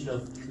condition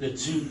of the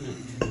two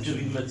to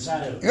be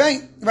mitzayir.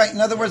 Right.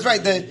 In other words,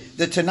 right.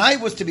 The Tanai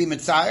was to be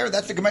mitzayir.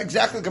 That's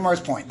exactly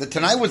Gemara's point. The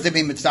Tanai was to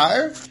be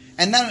mitzayir,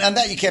 and then on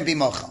that you can't be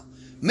mochel.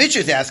 Mitch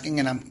is asking,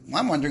 and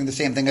I'm wondering the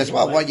same thing as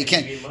well. Well, you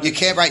can't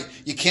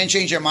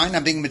change your mind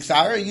on being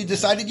mitzayir. You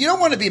decided you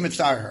don't want to be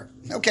mitzayir her.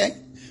 Okay.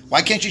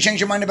 Why can't you change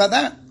your mind about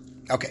that?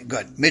 Okay,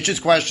 good. Mitch's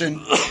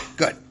question.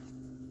 Good.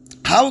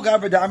 How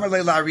gavra da'amar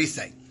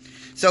le'la'arisei.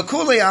 So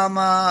kuli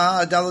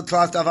alma dalut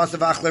klas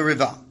davasavach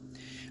le'riva.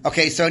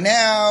 Okay, so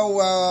now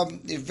a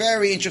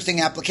very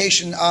interesting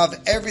application of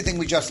everything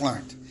we just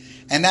learned,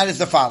 and that is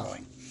the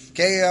following.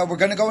 Okay, we're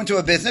going to go into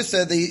a business.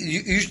 The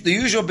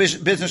usual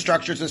business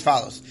structure is as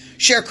follows: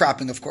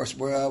 sharecropping, of course.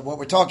 What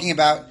we're talking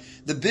about,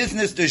 the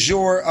business du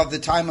jour of the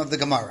time of the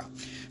Gemara.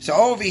 So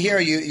over here,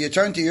 you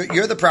turn to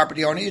you're the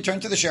property owner. You turn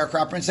to the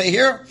sharecropper and say,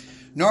 here,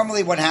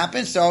 normally what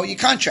happens? So you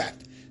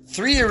contract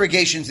 3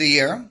 irrigations a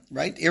year,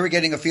 right?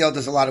 Irrigating a field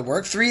is a lot of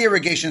work. 3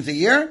 irrigations a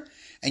year,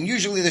 and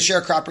usually the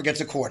sharecropper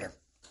gets a quarter.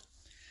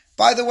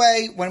 By the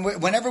way,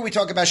 whenever we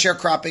talk about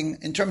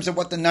sharecropping, in terms of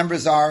what the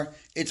numbers are,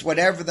 it's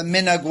whatever the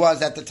minhag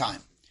was at the time,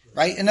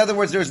 right? In other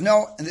words, there's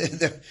no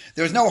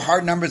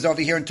hard numbers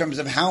over here in terms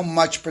of how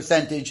much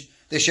percentage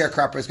the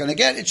sharecropper is going to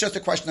get. It's just a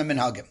question of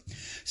minhagim.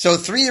 So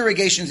 3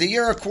 irrigations a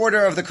year, a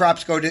quarter of the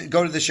crops go to the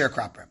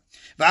sharecropper.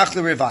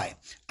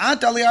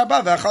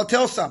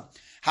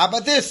 How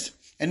about this?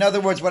 In other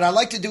words, what I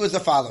like to do is the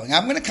following.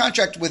 I'm going to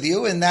contract with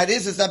you, and that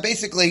is that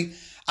basically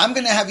I'm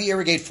going to have you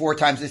irrigate 4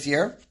 times this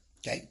year,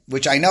 okay,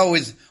 which I know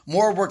is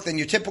more work than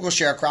your typical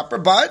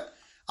sharecropper, but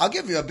I'll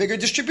give you a bigger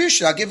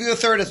distribution. I'll give you a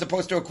third as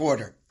opposed to a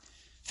quarter.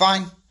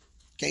 Fine.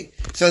 Okay.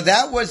 So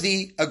that was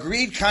the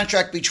agreed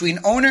contract between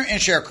owner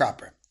and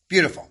sharecropper.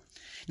 Beautiful.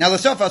 Now,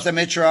 L'Sofas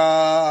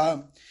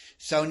Mitra.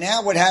 So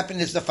now what happened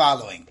is the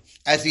following.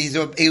 As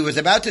he was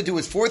about to do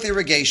his 4th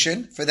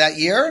irrigation for that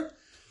year,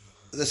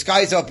 the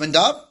skies opened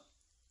up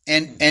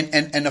and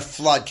a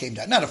flood came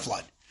down. Not a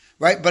flood,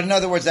 right? But in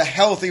other words, a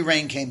healthy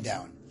rain came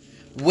down,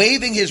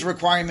 waiving his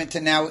requirement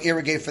to now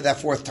irrigate for that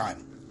 4th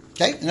time.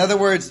 Okay? In other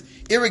words,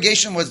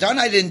 irrigation was done.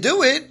 I didn't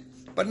do it,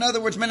 but in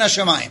other words, min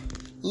hashamayim.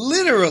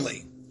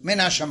 Literally, min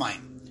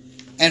hashamayim.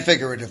 And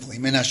figuratively,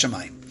 min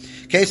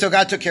hashamayim. Okay, so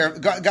God took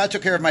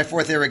care of my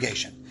fourth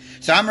irrigation.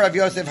 So Amar Rav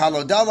Yosef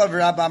halo dalav,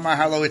 Rav Amar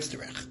halo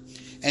itzterich.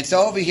 And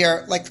so over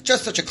here, like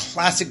just such a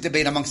classic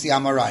debate amongst the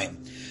Amoraim.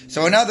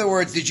 So in other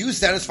words, did you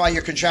satisfy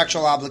your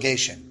contractual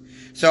obligation?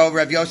 So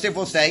Rav Yosef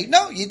will say,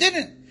 no, you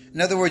didn't. In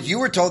other words, you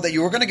were told that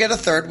you were going to get a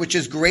third, which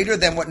is greater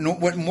than what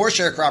more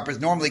sharecroppers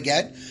normally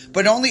get,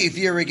 but only if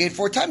you irrigate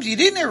 4 times. You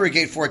didn't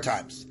irrigate 4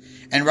 times.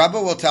 And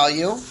Rabbah will tell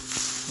you,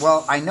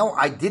 well, I know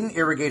I didn't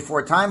irrigate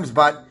 4 times,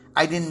 but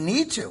I didn't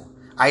need to.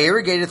 I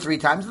irrigated 3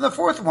 times in the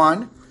 4th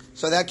one,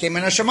 so that came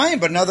in a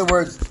Shemayim. But in other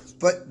words,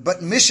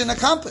 but mission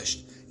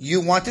accomplished.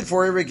 You wanted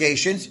 4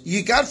 irrigations,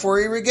 you got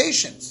 4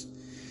 irrigations.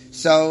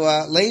 So,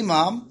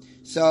 Leimam,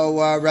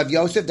 Rav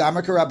Yosef,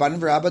 Damar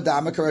Rabban, Rabba,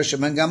 Damar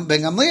Shimon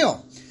ben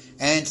Gamliel.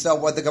 And so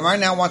what the Gemara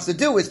now wants to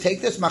do is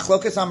take this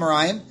Machlokas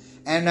Amoraim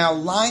and now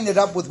line it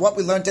up with what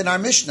we learned in our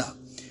Mishnah.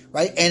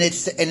 Right? And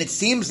it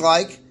seems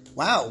like,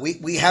 wow,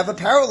 we have a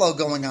parallel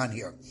going on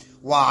here.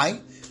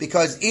 Why?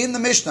 Because in the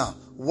Mishnah,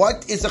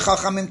 what is the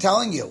Chachamim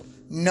telling you?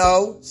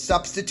 No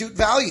substitute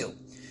value.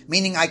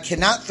 Meaning I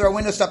cannot throw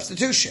in a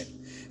substitution.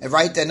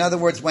 Right? In other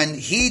words, when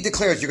he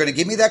declares you're going to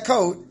give me that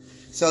coat,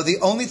 so the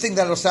only thing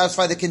that will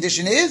satisfy the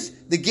condition is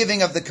the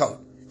giving of the coat.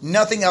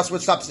 Nothing else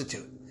would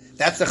substitute.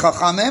 That's the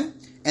Chachamim,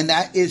 and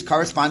that is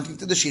corresponding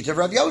to the sheet of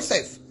Rav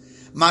Yosef.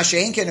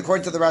 Masha'en can,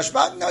 according to the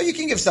Rashbam, no, you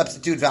can give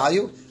substitute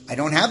value. I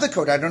don't have the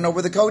coat. I don't know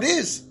where the coat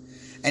is.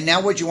 And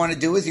now what you want to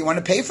do is you want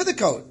to pay for the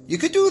coat. You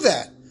could do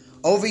that.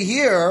 Over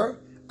here,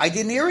 I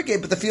didn't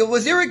irrigate, but the field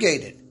was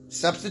irrigated.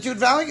 Substitute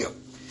value.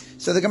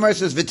 So the Gemara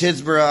says,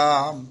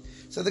 V'tizbara.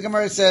 So the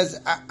Gemara says,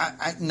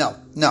 no,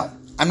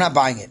 I'm not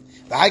buying it.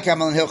 The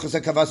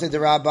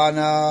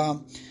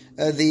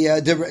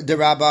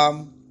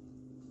Rabbah.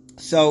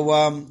 So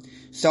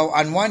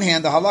on one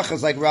hand, the halacha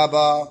is like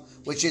Rabbah,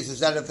 which is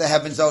that if the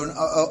heavens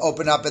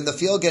open up and the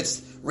field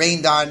gets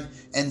rained on,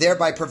 and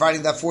thereby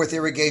providing that 4th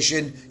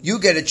irrigation, you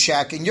get a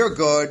check and you're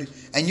good,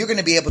 and you're going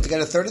to be able to get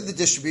a third of the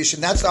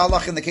distribution. That's the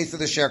halacha in the case of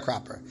the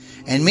sharecropper.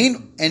 And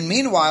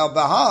meanwhile,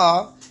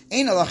 Baha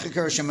ain't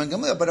halacha Shimon ben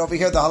Gamliel, but over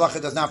here the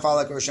halacha does not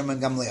follow like Shimon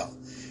ben Gamliel.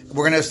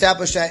 We're going to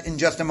establish that in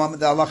just a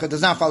moment. The halacha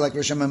does not follow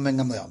like Shimon ben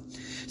Gamliel.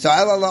 So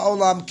Elala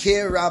Olam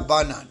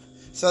Kirabanan.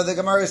 So the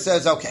Gemara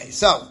says, okay,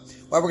 so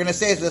what we're going to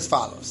say is as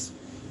follows.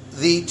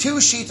 The 2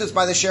 shitas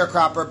by the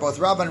sharecropper, both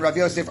Rabbah and Rav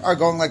Yosef, are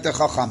going like the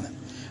Chachamim.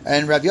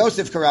 And Rav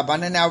Yosef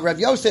Karaban, and now Rav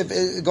Yosef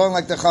is going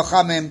like the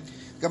Chachamim.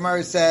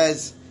 Gemara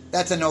says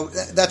that's easy.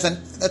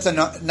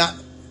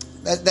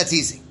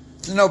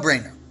 It's a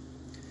no-brainer.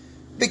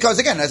 Because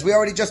again, as we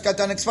already just got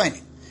done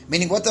explaining,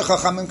 meaning what the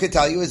Chachamim could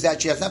tell you is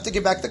that she doesn't have to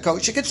give back the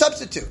coat; she could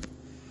substitute.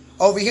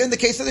 Over here, in the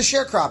case of the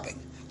sharecropping,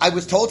 I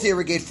was told to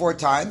irrigate 4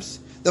 times.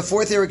 The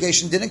 4th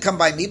irrigation didn't come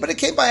by me, but it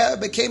came min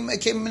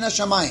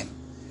hashamayim.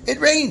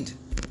 It rained.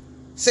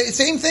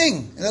 Same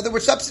thing. In other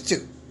words,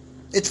 substitute.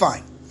 It's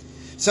fine.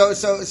 So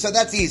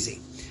that's easy.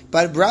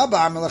 But Rabba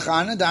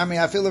Amalachana Dami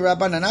Afil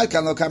Rabban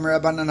Anakan Lo Kam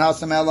Rabban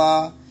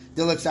Hasamela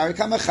Dilexari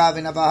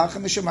Kamachavin Avahacha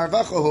Mishumar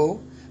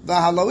Vachahu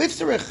Vahalo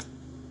Ifserich.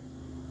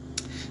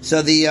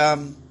 So the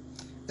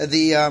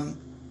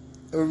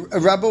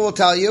Rabba will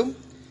tell you.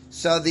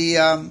 So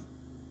even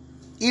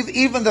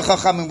the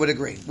Chachamim would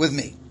agree with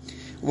me.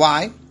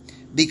 Why?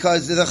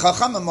 Because the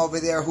Chachamim over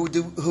there who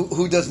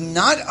does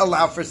not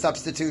allow for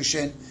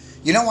substitution.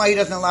 You know why he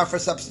doesn't allow for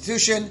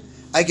substitution?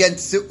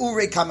 Against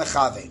Se'ure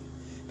Kamechave.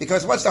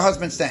 Because what's the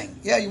husband saying?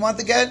 Yeah, you want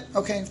the get?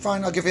 Okay,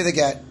 fine, I'll give you the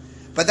get.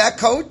 But that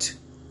coat,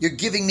 you're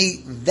giving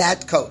me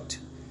that coat.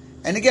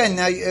 And again,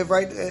 now,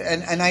 right,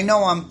 and I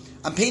know I'm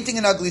painting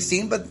an ugly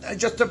scene, but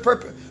just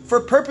for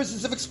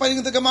purposes of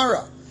explaining the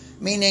Gemara.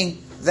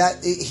 Meaning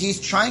that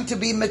he's trying to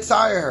be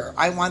Mitzayah her.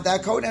 I want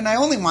that coat, and I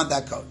only want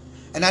that coat.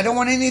 And I don't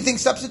want anything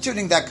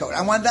substituting that coat.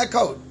 I want that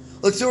coat.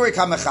 L'tzuri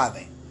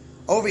kamechave.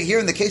 Over here,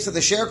 in the case of the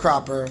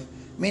sharecropper,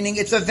 meaning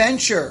it's a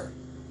venture.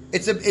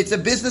 It's a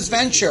business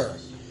venture.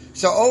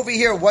 So over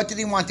here, what did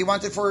he want? He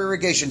wanted 4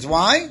 irrigations.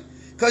 Why?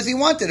 Because he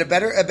wanted a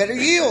better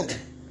yield.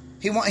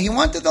 He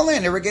wanted the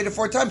land irrigated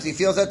 4 times. He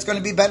feels that's going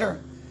to be better.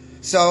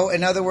 So,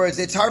 in other words,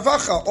 it's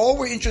harvacha. All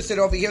we're interested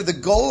over here, the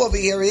goal over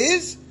here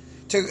is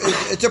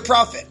to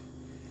profit.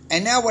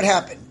 And now what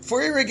happened? 4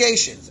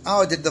 irrigations.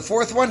 Oh, did the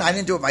 4th one? I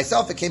didn't do it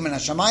myself. It came in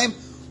Hashamayim.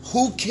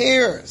 Who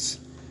cares?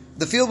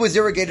 The field was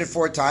irrigated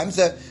 4 times.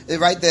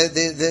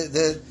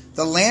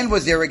 The land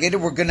was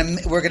irrigated. We're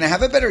gonna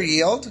have a better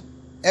yield.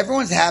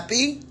 Everyone's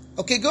happy.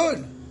 Okay,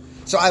 good.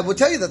 So I will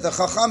tell you that the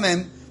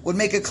Chachamim would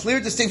make a clear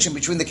distinction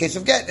between the case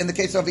of get and the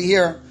case over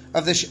here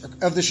of the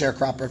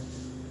sharecropper.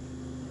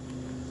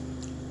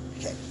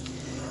 Okay,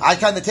 I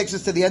kind of takes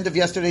us to the end of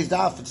yesterday's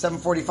daf at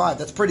 7:45.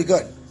 That's pretty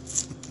good.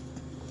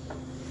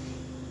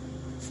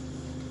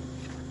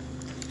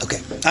 Okay,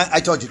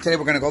 I told you today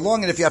we're going to go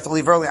long, and if you have to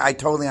leave early, I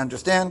totally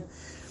understand.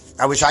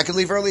 I wish I could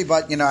leave early,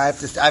 but I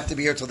have to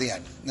be here till the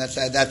end.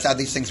 That's how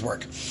these things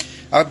work.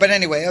 But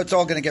anyway, it's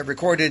all going to get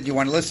recorded. You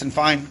want to listen,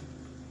 fine.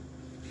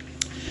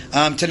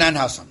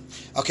 Tanan Hasan.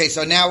 Okay,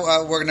 so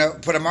now we're going to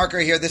put a marker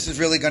here. This is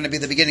really going to be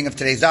the beginning of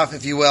today's daf,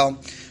 if you will.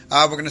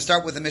 We're going to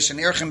start with the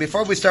Mishnah Erchin.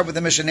 Before we start with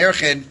the Mishnah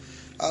Erchin,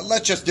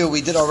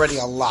 we did already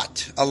a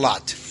lot.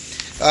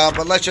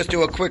 But let's just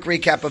do a quick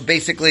recap of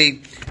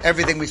basically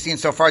everything we've seen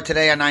so far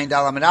today on 9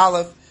 Dalam and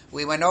Aleph.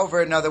 We went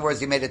over, in other words,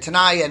 he made it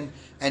Tanai and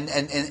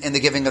the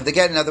giving of the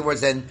get. In other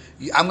words, then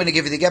I'm going to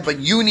give you the get, but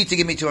you need to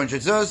give me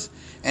 200 zuz.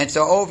 And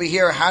so over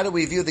here, how do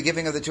we view the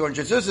giving of the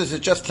 200 zuz? Is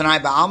it just Tanai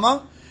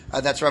Ba'alma?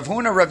 That's Rav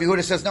Huna. Rav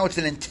Yehuda says, no, it's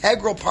an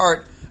integral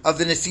part of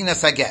the Nesina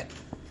Saget.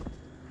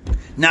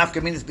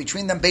 Nafka means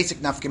between them, basic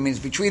nafka means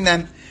between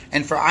them.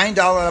 And for Ayin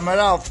Dal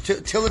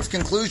Amaral, till its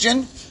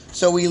conclusion,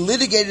 so we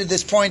litigated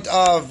this point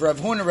of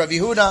Rav Huna, Rav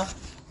Yehuda,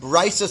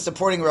 Raisa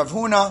supporting Rav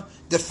Huna,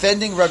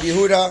 defending Rav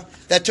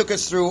Yehuda. That took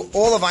us through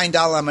all of Ayin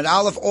Dal Amud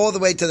Aleph, all the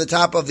way to the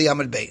top of the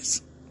Amud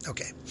Beis.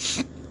 Okay.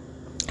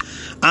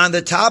 On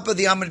the top of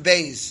the Amud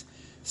Beis,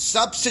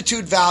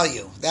 substitute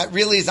value. That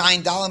really is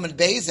Ayin Dal Amud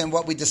Beis, and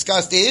what we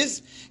discussed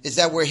is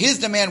that where his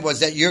demand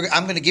was that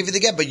I'm going to give you the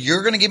get, but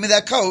you're going to give me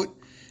that coat,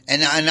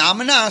 and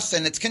amanas,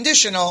 and it's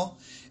conditional.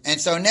 And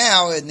so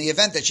now, in the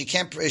event that she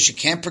can't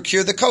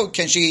procure the coat,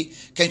 can she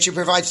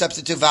provide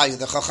substitute value?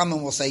 The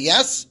Chachamim will say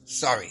yes.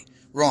 Sorry,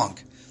 wrong.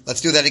 Let's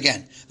do that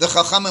again. The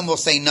Chachamim will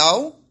say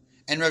no,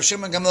 and Rav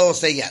Shimon Gamliel will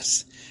say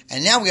yes.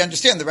 And now we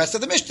understand the rest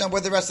of the Mishnah,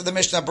 where the rest of the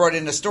Mishnah brought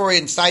in a story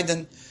in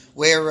Sidon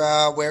where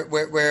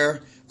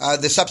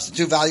the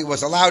substitute value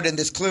was allowed, and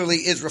this clearly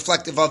is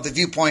reflective of the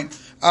viewpoint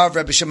of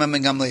Rabbi Shimon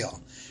ben Gamliel.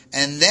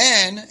 And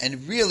then, a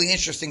really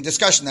interesting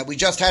discussion that we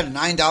just had in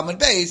Ayin Dal Amud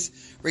Beis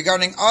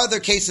regarding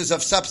other cases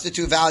of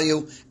substitute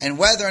value and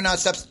whether or not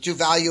substitute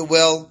value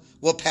will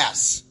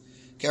pass.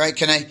 Okay, right?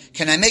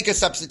 Can I make a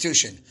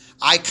substitution?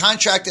 I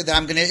contracted that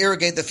I'm going to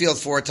irrigate the field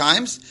 4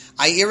 times.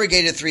 I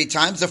irrigated 3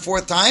 times. The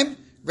 4th time,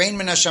 rain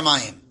min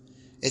hashamayim.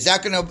 Is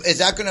that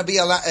going to be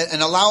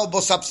an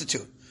allowable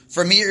substitute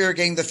for me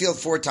irrigating the field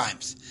 4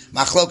 times?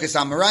 Machlokas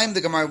Amarayim.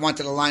 The Gemara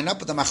wanted to line up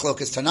with the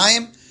Machlokas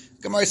Tanaim.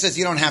 The Gemara says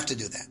you don't have to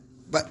do that.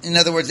 But in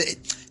other words,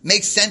 it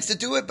makes sense to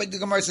do it, but the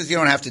Gemara says you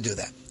don't have to do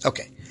that.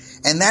 Okay.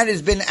 And that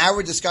has been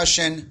our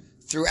discussion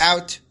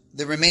throughout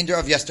the remainder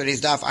of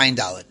yesterday's Daf Ayin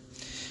Dalet.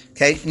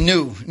 Okay.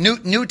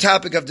 New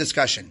topic of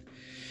discussion.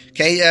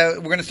 Okay.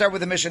 We're going to start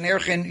with the Mishnah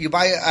Erchin. You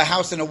buy a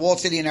house in a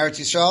walled city in Eretz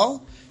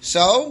Yisrael.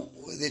 So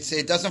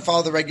it doesn't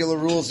follow the regular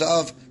rules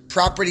of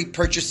property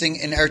purchasing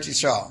in Eretz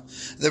Yisrael.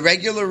 The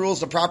regular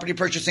rules of property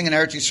purchasing in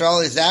Eretz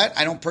Yisrael is that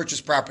I don't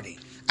purchase property.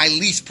 I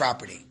lease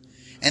property.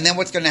 And then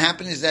what's going to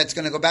happen is that it's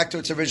going to go back to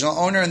its original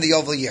owner in the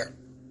Yovel year.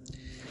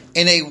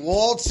 In a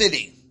walled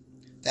city,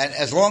 that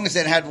as long as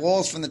it had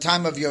walls from the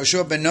time of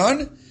Yoshua ben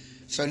Nun,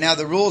 so now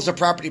the rules of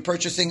property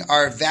purchasing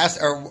are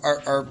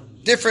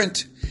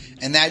different.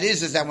 And that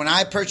is that when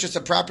I purchase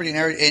a property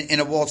in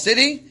a walled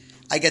city,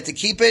 I get to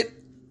keep it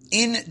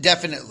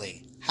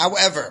indefinitely.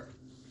 However,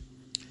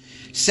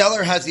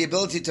 seller has the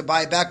ability to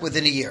buy it back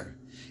within a year.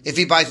 If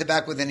he buys it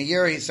back within a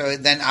year, so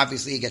then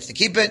obviously he gets to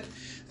keep it.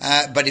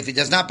 But if he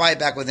does not buy it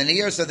back within a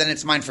year, so then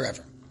it's mine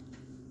forever.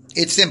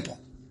 It's simple.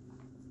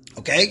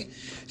 Okay?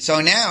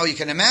 So now you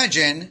can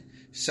imagine,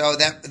 so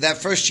that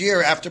first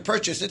year after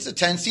purchase, it's a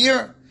 10th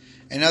year.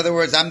 In other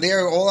words, I'm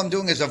there, all I'm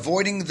doing is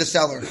avoiding the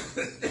seller.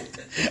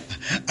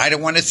 I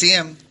don't want to see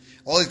him.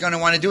 All he's going to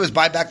want to do is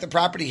buy back the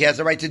property. He has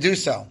the right to do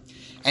so.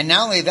 And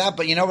not only that,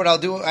 but you know what I'll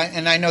do?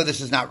 And I know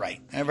this is not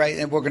right. Right?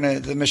 And we're going to,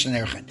 the Mishnah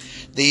Erchin.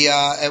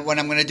 What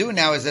I'm going to do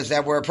now is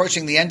that we're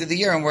approaching the end of the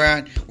year and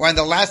we're on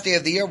the last day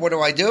of the year. What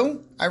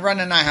do? I run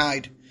and I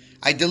hide.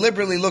 I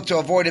deliberately look to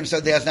avoid him so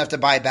that he doesn't have to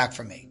buy it back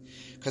from me.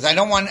 Because I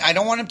don't want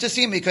him to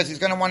see me because he's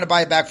going to want to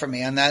buy it back from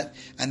me. And that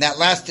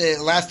last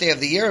day of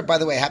the year, by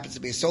the way, happens to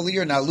be a solar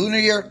year, not a lunar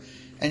year.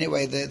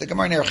 Anyway, the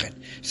Gemara Erchin.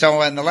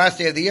 So on the last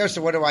day of the year,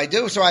 so what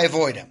do? So I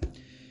avoid him.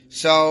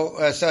 So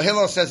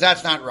Hillel says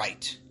that's not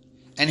right.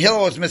 And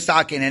Hillel is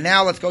mistaken. And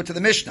now let's go to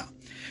the Mishnah.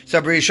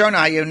 So B'rishona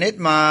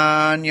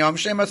hayonitman yom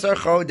shemasar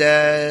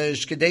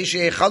chodesh kadei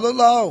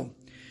sheyechalulo.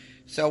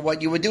 So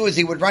what you would do is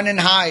he would run and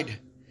hide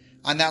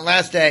on that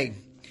last day.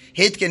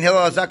 Hitkin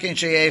Hillel zakin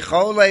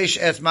sheyecholesh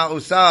es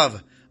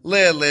ma'usav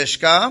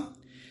le'lishka.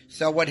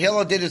 So what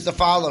Hillel did is the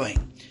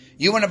following: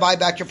 you want to buy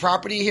back your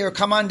property here?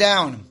 Come on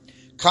down.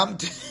 Come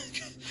to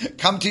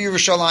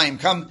Yerushalayim.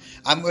 Come.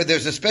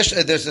 There's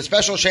a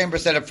special chamber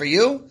set up for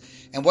you.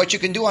 And what you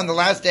can do on the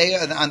last day,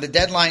 on the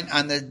deadline,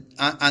 on the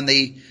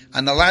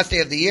last day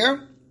of the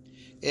year,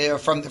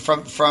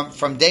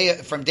 from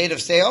date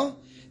of sale,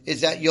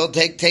 is that you'll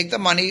take the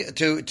money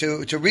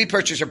to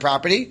repurchase your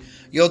property.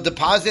 You'll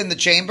deposit in the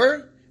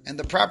chamber, and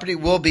the property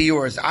will be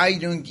yours. You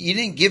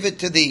didn't give it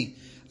to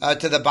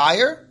the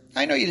buyer.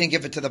 I know you didn't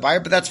give it to the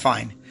buyer, but that's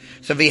fine.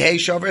 So v'hei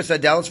shover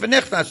sadelis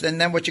v'nichnas, and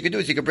then what you could do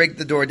is you could break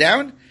the door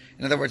down.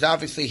 In other words,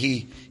 obviously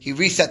he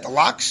reset the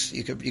locks.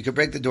 You could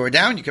break the door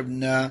down. You could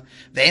now,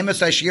 as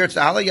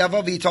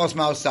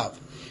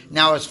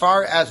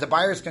far as the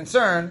buyer is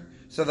concerned,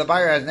 so the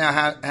buyer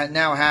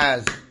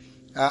has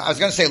I was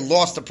going to say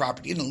lost the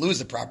property. He didn't lose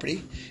the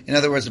property. In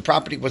other words, the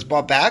property was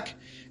bought back.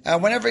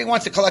 Whenever he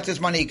wants to collect his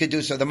money, he could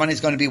do so. The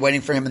money's going to be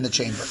waiting for him in the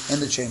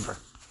chamber.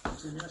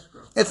 It's an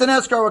escrow. It's an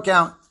escrow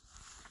account.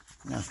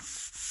 No.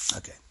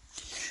 Okay.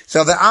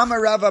 So the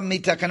Amarava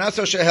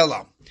mitakanaso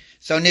shehelo.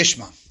 So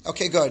Nishma.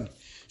 Okay, good.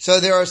 So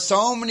there are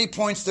so many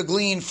points to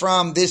glean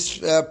from this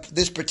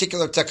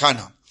particular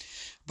takana.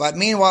 But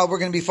meanwhile, we're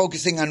going to be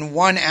focusing on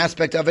one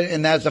aspect of it,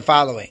 and that's the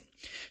following.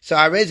 So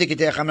now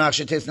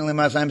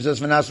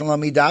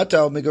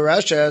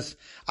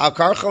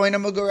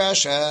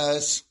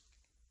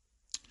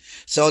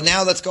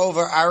let's go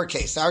over our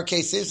case. Our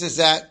case is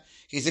that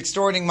he's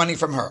extorting money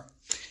from her.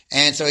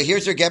 And so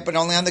here's her get, but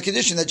only on the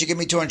condition that you give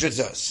me 200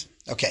 zuz.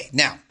 Okay,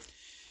 now,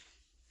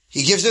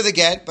 he gives her the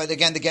get, but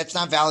again, the get's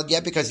not valid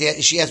yet because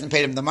she hasn't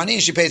paid him the money,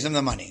 and she pays him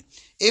the money.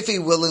 If he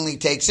willingly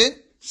takes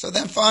it, so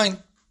then fine.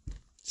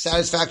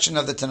 Satisfaction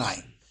of the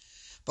Tanai.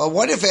 But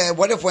what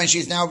if when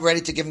she's now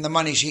ready to give him the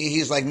money,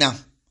 he's like, no,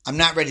 I'm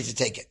not ready to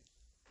take it.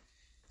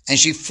 And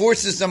she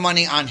forces the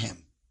money on him.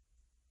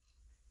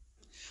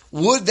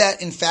 Would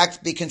that in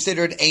fact be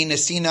considered a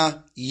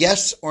Nesina,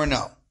 yes or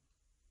no?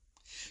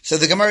 So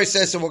the Gemara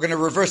says, so we're going to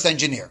reverse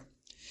engineer.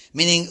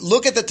 Meaning,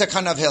 look at the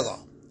Takana of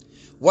Hillel.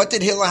 What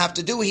did Hillel have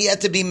to do? He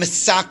had to be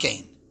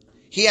Misakein.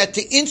 He had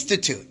to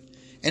institute.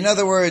 In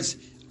other words,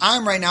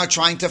 I'm right now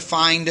trying to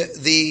find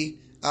the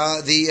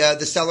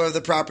seller of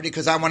the property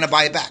because I want to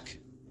buy it back.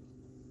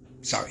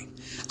 Sorry.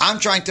 I'm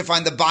trying to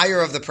find the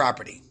buyer of the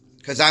property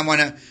because I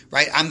want to,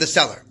 right? I'm the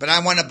seller, but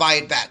I want to buy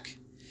it back.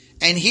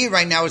 And he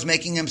right now is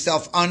making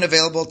himself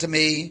unavailable to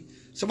me.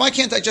 So why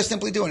can't I just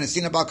simply do it?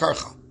 Nesina bal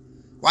karcha.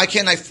 Why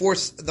can't I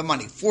give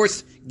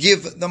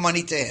the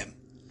money to him?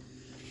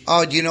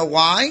 Oh, do you know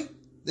why?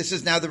 This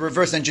is now the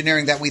reverse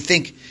engineering that we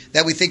think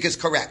is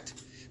correct.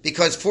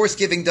 Because force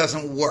giving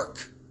doesn't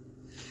work.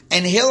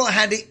 And Hillel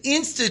had to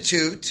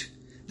institute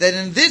that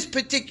in this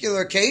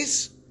particular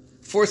case,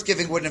 force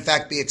giving would in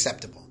fact be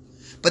acceptable.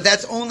 But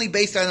that's only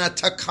based on a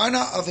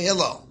takana of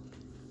Hillel.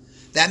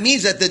 That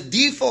means that the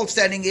default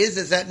setting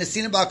is that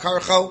Nesina bal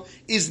karcha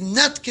is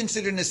not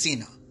considered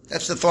Nesina.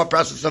 That's the thought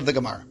process of the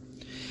Gemara.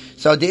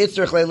 So the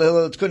itzrich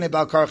le'hillel tkune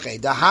bal karche.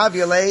 Dahav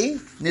yalei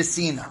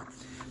Nesina.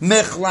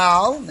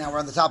 Mechlal, now we're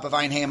on the top of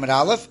Ayin Hamid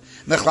Aleph.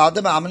 Mechlal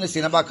deba'am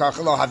Nesina bal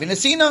karcha lo havi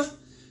Nesina.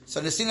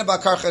 So Nesina bal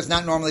karcha is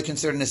not normally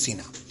considered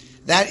Nesina.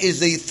 That is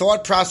the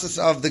thought process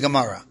of the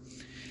Gemara.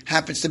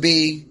 Happens to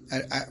be,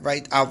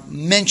 right, I'll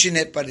mention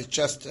it, but it's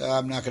just,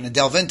 I'm not going to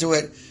delve into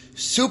it.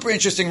 Super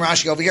interesting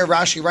Rashi over here.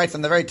 Rashi writes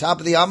on the very top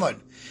of the Amud.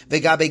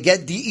 Vegabe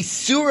get di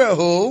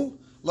isurahu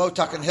lo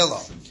takan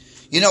hillel.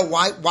 You know,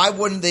 why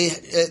wouldn't the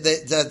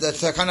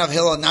takan of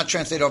hillel not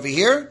translate over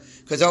here?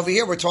 Because over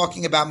here we're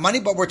talking about money,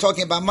 but we're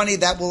talking about money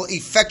that will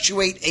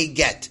effectuate a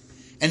get.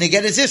 And the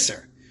get is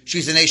Isser.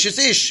 She's an Ashes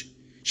Ish.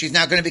 She's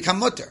now going to become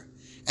mutter.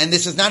 And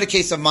this is not a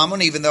case of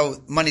mammon, even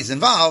though money's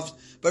involved,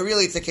 but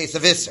really it's a case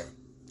of Isser.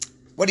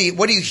 What are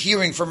you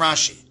hearing from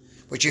Rashi?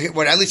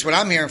 At least what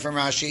I'm hearing from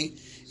Rashi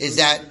is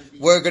that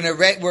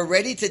we're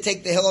ready to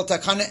take the Hillel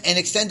Takana and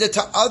extend it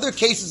to other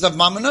cases of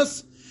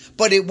mammonas,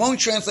 but it won't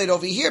translate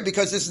over here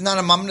because this is not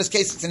a mammonas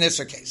case, it's an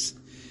Isser case.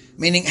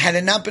 Meaning, had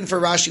it not been for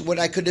Rashi, what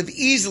I could have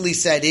easily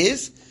said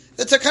is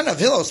the Takana of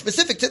Hillel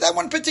specific to that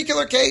one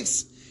particular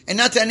case and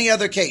not to any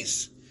other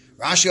case.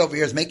 Rashi over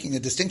here is making a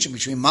distinction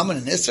between mammon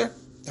and Isser.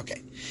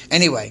 Okay.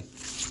 Anyway.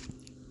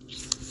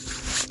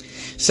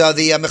 So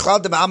the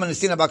Mechlal Deba'am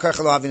Nesina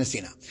B'Karcha Lo Havi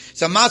Nesina.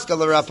 So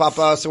Maskal Rav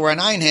Papa. So we're in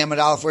Ayin Hamid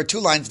Aleph. We're 2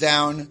 lines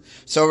down.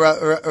 So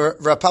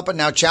Rav Papa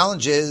now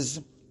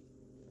challenges.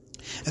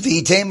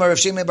 V'Yitema Rav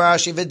Shimei Bar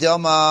Ashi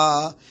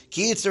V'Dilma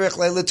Ki Yitzarich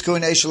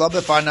Leilitzkun Eishlo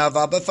B'Fanav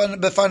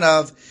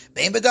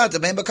Bein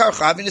B'Data Bein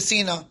B'Karcha Havi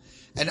Nesina.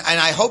 And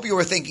I hope you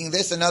were thinking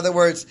this. In other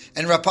words,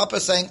 and Rav Papa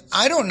is saying,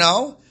 I don't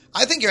know.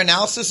 I think your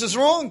analysis is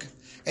wrong.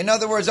 In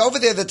other words, over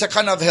there the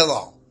Takana of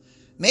Hillel.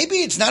 Maybe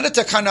it's not a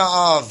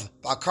takana of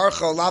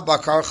bakarcho la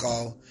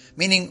bakarcho,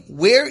 meaning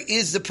where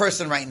is the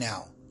person right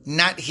now?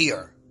 Not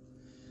here.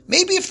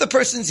 Maybe if the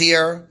person's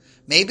here,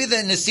 maybe the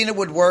nesina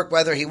would work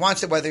whether he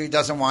wants it, whether he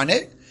doesn't want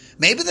it.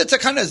 Maybe the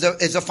takana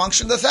is a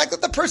function of the fact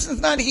that the person's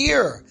not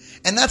here,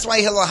 and that's why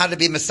Hillel had to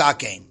be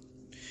misakein.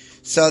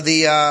 So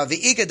the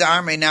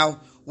ikadar now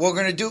we're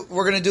going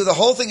to do the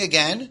whole thing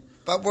again,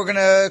 but we're going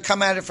to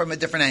come at it from a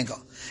different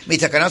angle. So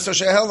what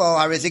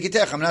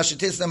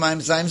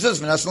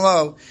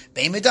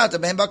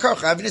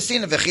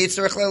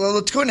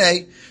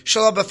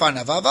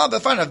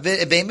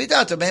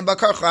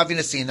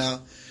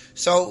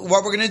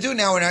we're going to do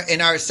now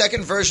in our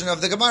second version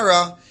of the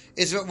Gemara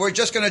is we're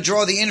just going to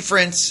draw the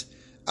inference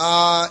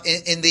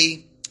in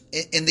the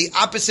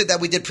opposite that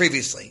we did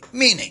previously.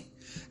 Meaning,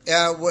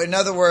 in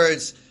other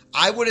words,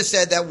 I would have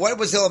said that what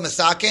was Hillel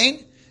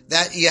Misakein?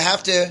 That you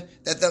have to,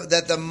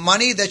 that the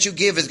money that you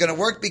give is going to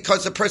work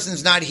because the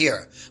person's not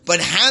here.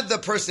 But had the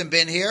person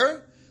been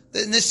here, the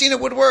Nesina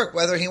would work,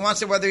 whether he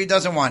wants it, whether he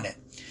doesn't want it.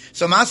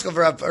 So Maskov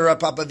Rav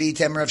Papa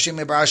V'Tem Rav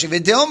Shimei Bar Ashi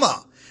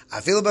V'Dilma.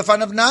 I feel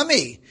b'fan of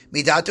Nami.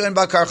 Midatu and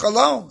Bakar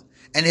Chalo.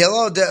 And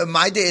Hillel,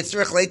 my day, it's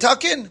Rich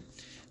Takin.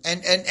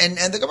 And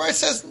the Gemara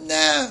says,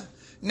 nah,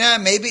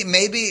 maybe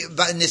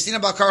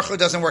Nesina Bakar Chalo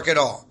doesn't work at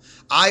all.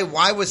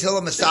 Why was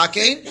Hillel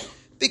Misakein?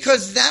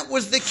 Because that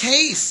was the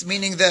case,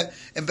 meaning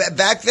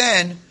back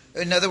then,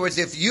 in other words,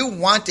 if you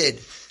wanted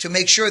to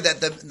make sure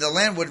that the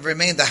land would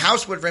remain, the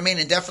house would remain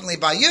indefinitely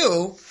by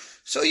you,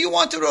 so you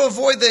wanted to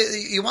avoid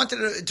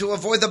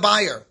the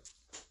buyer.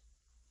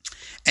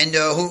 And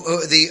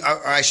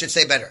or I should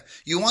say better,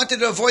 you wanted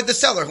to avoid the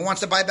seller who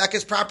wants to buy back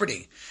his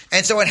property.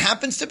 And so it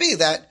happens to be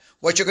that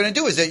what you're going to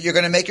do is that you're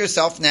going to make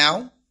yourself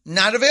now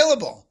not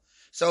available.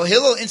 So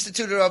Hillel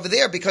instituted over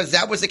there because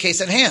that was the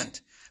case at hand.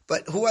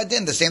 But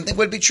Huadin, the same thing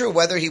would be true.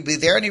 Whether he'd be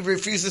there and he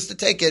refuses to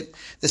take it,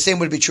 the same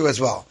would be true as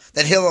well.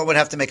 That Hillel would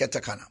have to make a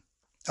takana.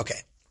 Okay.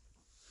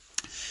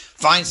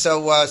 Fine.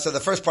 So the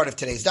first part of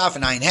today's daf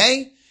in Ayin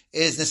Hey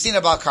is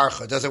Nesina Bal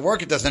Karcha. Does it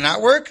work? Does it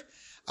not work?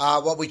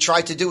 What we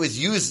try to do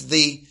is use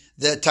the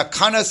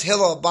takanas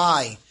Hillel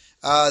by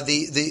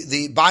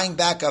the buying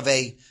back of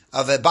a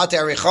bate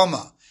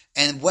arichoma,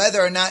 and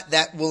whether or not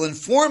that will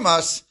inform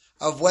us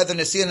of whether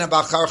Nesina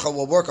Bal Karcha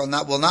will work or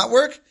will not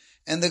work.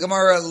 And the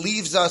Gemara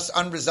leaves us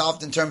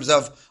unresolved in terms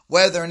of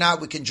whether or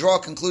not we can draw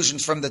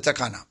conclusions from the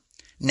takana.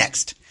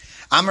 Next.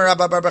 Amar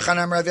Rabba Bar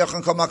Bechana Amar Rav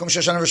Yochanan Kol Makom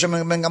Sheshana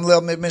Rishon Ben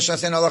Gamliel Mishnah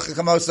Sein Halacha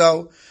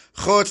Kamoso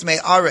Chutz Me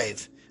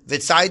Arev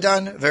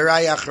V'Tzaidan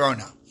V'Raya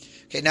Achrona.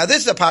 Okay, now this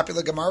is a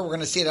popular Gemara. We're going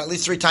to see it at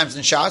least 3 times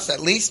in Shas, at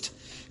least.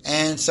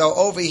 And so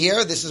over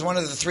here, this is one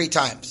of the 3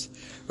 times.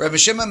 Rabbi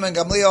Shimon Ben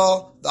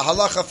Gamliel, the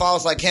halacha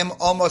follows like him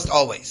almost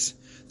always.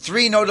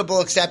 3 notable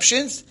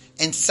exceptions.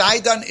 And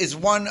Sidon is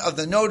one of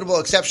the notable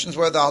exceptions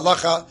where the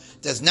halacha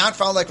does not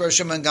follow like Rosh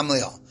Hashanah and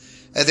Gamliel.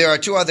 There are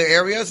 2 other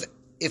areas.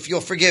 If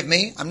you'll forgive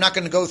me, I'm not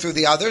going to go through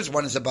the others.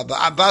 One is a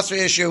Baba Basra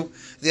issue.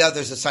 The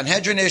other is a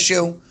Sanhedrin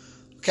issue.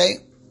 Okay?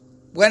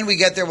 When we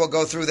get there, we'll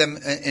go through them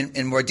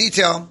in more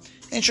detail.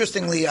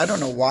 Interestingly, I don't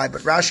know why,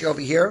 but Rashi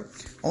over here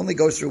only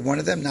goes through one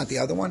of them, not the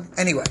other one.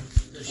 Anyway.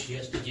 She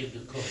has to give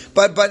the code.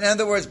 But in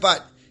other words,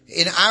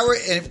 in our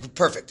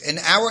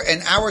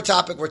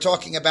topic we're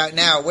talking about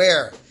now,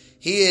 where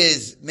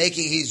he's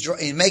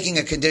making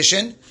a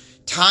condition,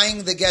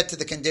 tying the get to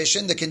the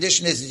condition. The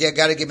condition is you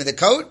got to give me the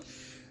coat.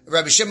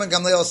 Rabbi Shimon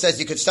Gamliel says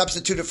you could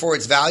substitute it for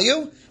its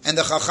value, and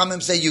the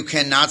Chachamim say you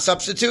cannot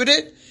substitute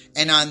it.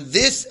 And on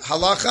this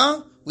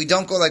halacha, we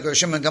don't go like Rabbi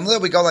Shimon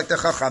Gamliel, we go like the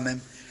Chachamim.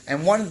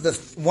 And one of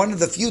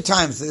the few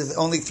times, there's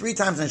only 3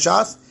 times in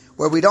Shas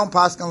where we don't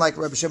paskin like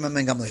Rabbi Shimon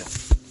ben Gamliel.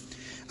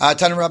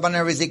 Tanu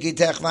Rabbanan Riziki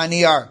Tech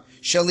Vaniyar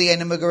Shali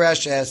and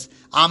Migureshes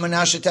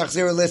Amanasha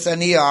Techzir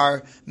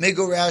Lisaniyar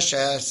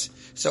Migureshes.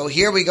 So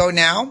here we go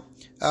now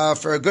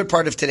for a good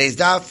part of today's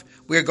daf.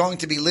 We are going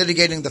to be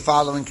litigating the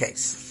following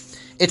case.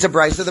 It's a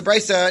brisa. The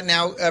brisa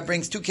now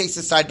brings 2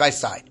 cases side by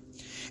side.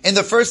 In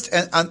the first,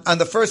 on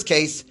the first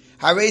case,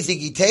 Harezi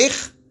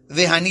Gitech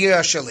V'Hanira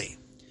Shali.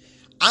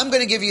 I'm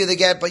going to give you the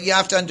get, but you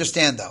have to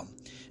understand though.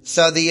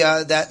 So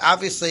that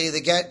obviously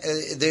the get,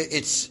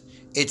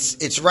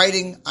 it's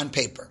writing on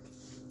paper.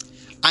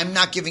 I'm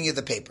not giving you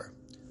the paper.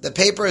 The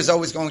paper is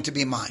always going to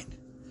be mine.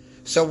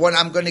 So what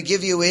I'm going to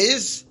give you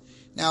is,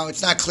 now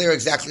it's not clear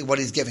exactly what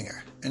he's giving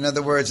her. In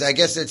other words, I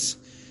guess it's,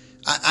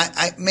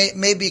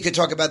 maybe you could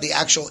talk about the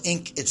actual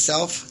ink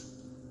itself.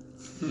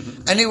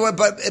 Anyway,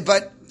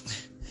 but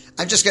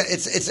I'm just gonna.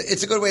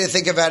 It's a good way to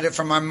think about it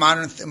from our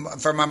modern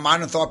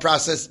thought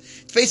process.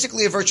 It's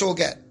basically a virtual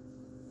get.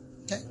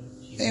 Okay.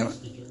 Anyway.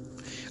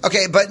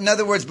 Okay, but in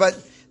other words, but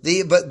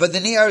the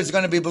niyar is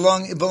going to be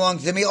belong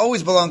to me,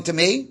 always belong to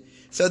me.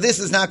 So this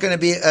is not going to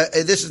be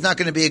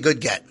a good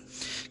get.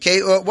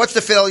 Okay, what's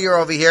the failure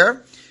over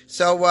here?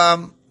 So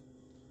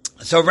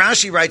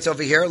Rashi writes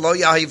over here, lo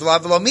yahiv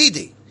lav lo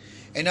midi.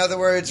 In other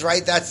words,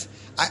 right? That's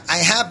I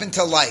happen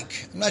to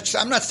like.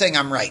 I'm not saying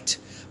I'm right.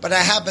 But I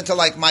happen to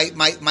like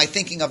my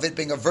thinking of it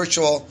being a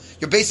virtual,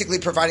 you're basically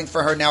providing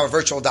for her now a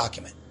virtual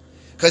document.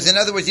 Because in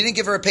other words, you didn't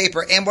give her a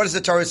paper, and what does the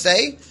Torah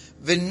say?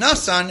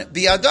 V'nasan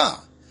biada.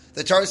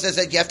 The Torah says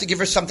that you have to give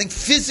her something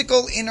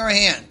physical in her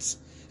hands.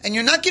 And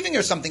you're not giving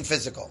her something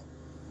physical.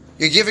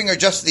 You're giving her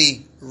just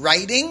the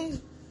writing,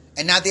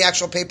 and not the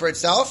actual paper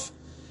itself.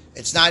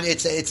 It's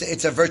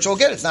a virtual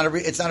get. It's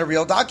not a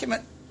real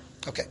document.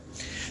 Okay.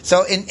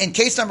 So in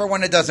case number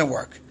 1, it doesn't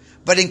work.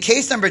 But in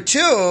case number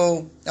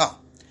 2,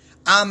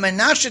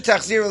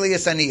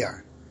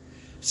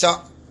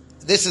 so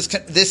this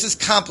is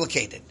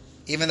complicated,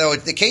 even though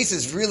the case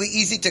is really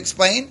easy to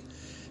explain,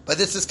 but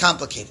this is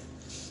complicated.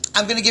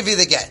 I'm going to give you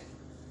the get.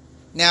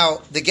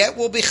 Now, the get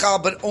will be chal,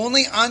 but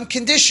only on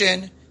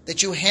condition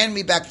that you hand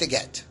me back the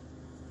get.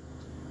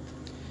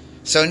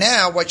 So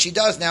now, what she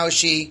does now is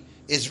she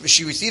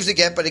receives a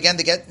get, but again,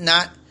 the get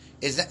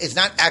is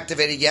not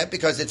activated yet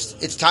because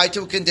it's tied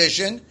to a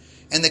condition.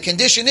 And the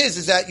condition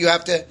is that you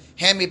have to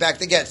hand me back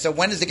the get. So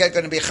when is the get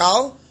going to be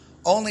chal?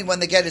 Only when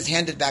the get is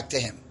handed back to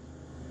him.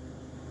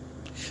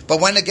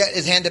 But when the get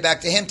is handed back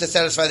to him to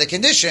satisfy the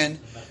condition,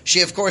 she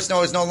of course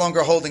is no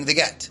longer holding the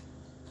get.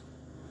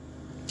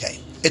 Okay.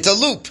 It's a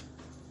loop.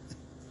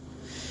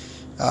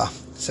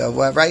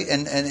 Right?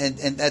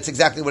 And that's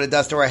exactly what it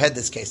does to our head,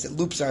 this case. It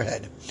loops our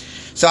head.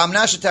 So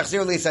amnasha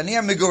tachzir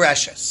lisaniyar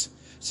migureshes.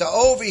 So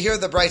over here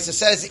the brisa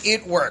says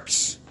it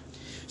works.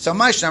 So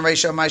Maishna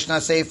Reisha, Maishna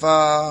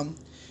Seifa.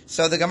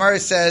 So the Gemara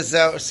says,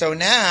 so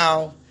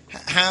now,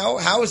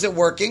 how is it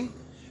working?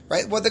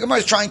 Right? What the Gemara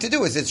is trying to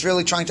do is it's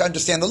really trying to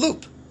understand the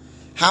loop.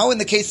 How, in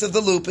the case of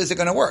the loop, is it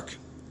going to work?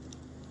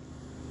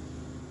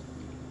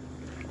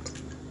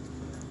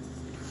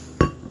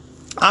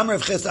 Amar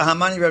of Chista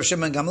Hamani Rav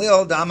Shimon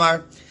Gamliel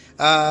Damar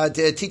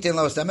Titin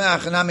Lo Sameach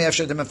Hanami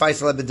Afshar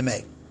Demefaisel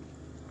Ebedemei.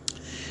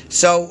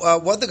 So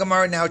what the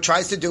Gemara now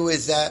tries to do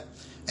is that,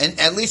 and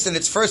at least in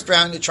its first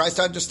round, it tries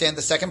to understand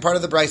the second part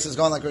of the Bryce is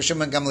going like Rav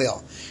Shimon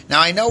Gamliel.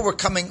 Now I know we're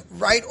coming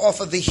right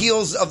off of the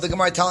heels of the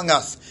Gemara telling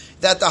us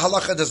that the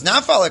halacha does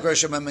not follow like Rav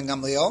Shimon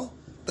Gamliel,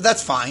 but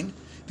that's fine,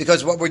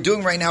 because what we're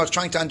doing right now is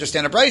trying to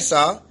understand a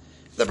Brysa.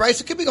 The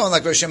Brysa could be going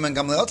like Rav Shimon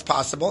Gamliel, it's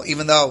possible,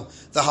 even though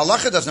the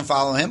halacha doesn't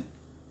follow him.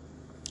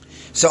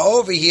 So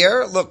over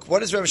here, look,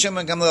 what does Rav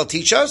Shimon Gamliel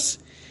teach us?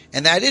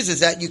 And that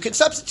is that you can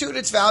substitute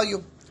its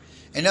value.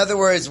 In other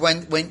words,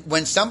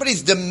 when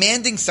somebody's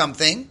demanding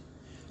something,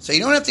 so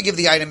you don't have to give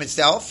the item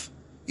itself,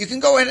 you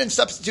can go ahead and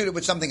substitute it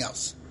with something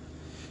else.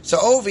 So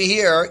over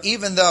here,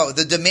 even though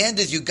the demand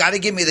is you got to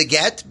give me the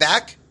get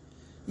back,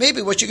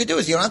 maybe what you could do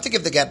is you don't have to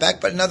give the get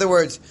back, but in other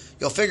words,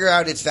 you'll figure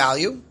out its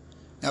value.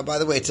 Now, by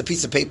the way, it's a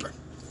piece of paper,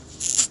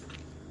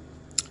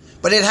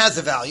 but it has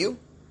a value.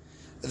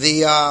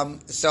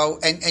 And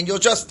you'll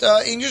just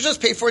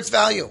pay for its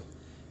value,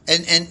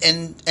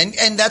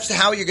 and that's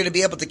how you're going to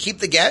be able to keep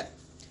the get,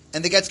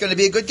 and the get's going to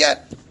be a good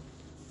get.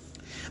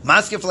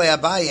 But So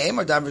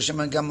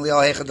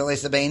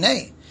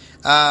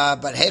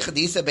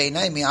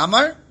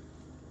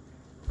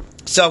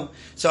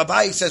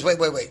Abaye says,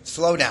 wait,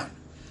 slow down.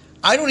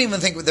 I don't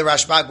even think the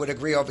Rashbag would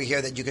agree over here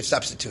that you could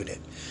substitute it.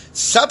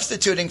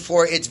 Substituting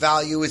for its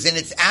value is in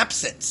its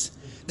absence.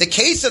 The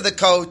case of the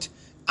coat,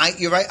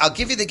 you're right, I'll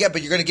give you the get,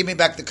 but you're going to give me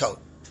back the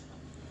coat.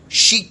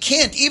 She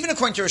can't, even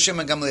according to Rav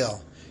Shimon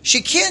Gamliel,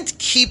 she can't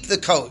keep the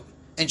coat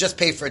and just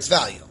pay for its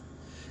value.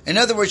 In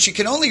other words, she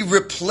can only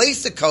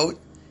replace the coat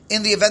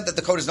in the event that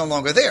the coat is no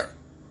longer there.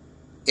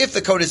 If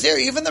the coat is there,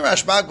 even the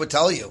Rashbag would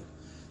tell you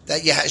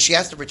that she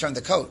has to return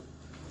the coat.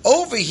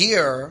 Over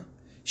here,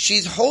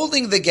 she's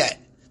holding the get.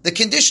 The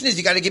condition is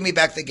you got to give me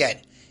back the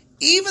get.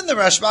 Even the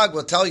Rashbag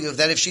will tell you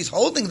that if she's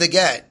holding the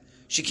get,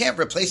 she can't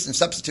replace and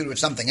substitute with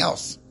something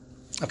else.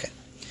 Okay.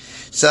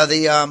 So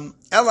the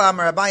Ela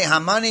Amar Abaye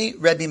Hamani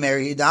Rebbe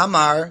Meir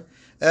Amar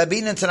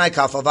Binan Tanai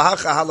Kafel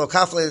V'Hacha Halo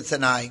Kafle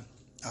Tanai.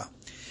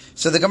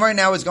 So the Gemara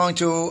now is going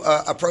to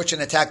approach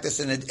and attack this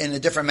in a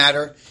different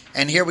matter,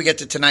 and here we get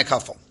to Tanai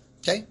Kafel.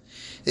 Okay,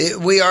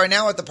 we are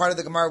now at the part of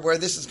the Gemara where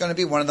this is going to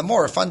be one of the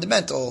more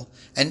fundamental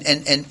and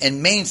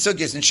main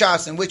sugyas in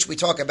Shas, in which we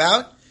talk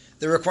about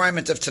the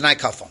requirement of Tanai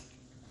Kafel.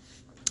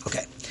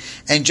 Okay,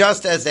 and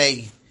just as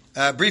a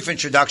brief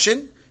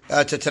introduction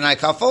to Tanai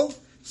Kafel,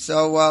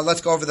 so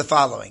let's go over the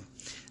following.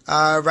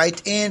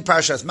 Right in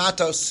Parshas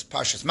Matos,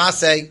 Parshas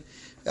Maseh.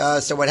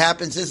 So what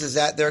happens is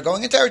that they're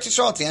going into Eretz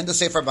Yisrael at the end of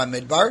Sefer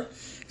Bamidbar,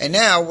 and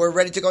now we're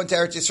ready to go into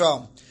Eretz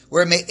Yisrael.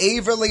 We're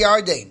Me'aver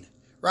Liyarden,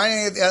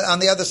 right on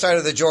the other side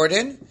of the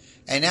Jordan,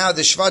 and now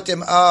the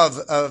Shvatim of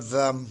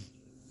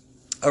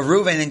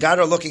Reuven and Gad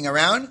are looking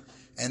around,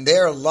 and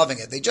they're loving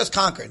it. They just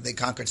conquered. They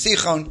conquered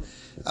Sichon,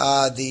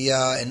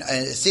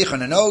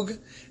 Sichon and Og,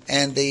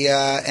 and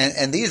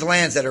these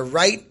lands that are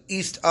right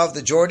east of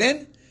the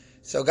Jordan.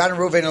 So Gad and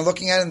Reuven are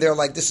looking at it, and they're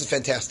like, "This is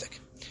fantastic."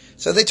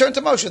 So they turned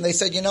to Moshe and they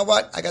said, "You know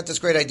what? I got this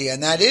great idea,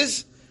 and that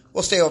is,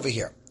 we'll stay over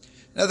here."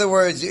 In other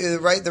words,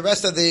 right, the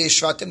rest of the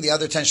Shvatim, the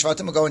other 10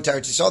 Shvatim, will go into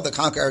Eretz Yisrael, they'll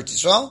conquer Eretz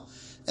Yisrael,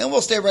 and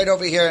we'll stay right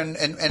over here,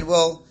 and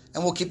we'll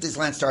keep these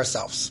lands to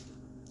ourselves.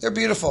 They're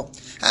beautiful.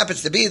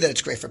 Happens to be that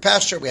it's great for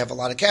pasture. We have a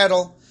lot of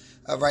cattle,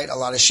 right, a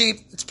lot of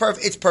sheep. It's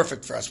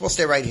perfect for us. We'll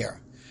stay right here.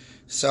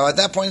 So at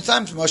that point in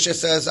time, Moshe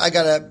says, "I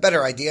got a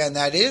better idea, and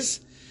that is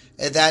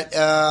that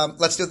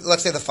let's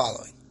say the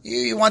following: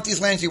 you want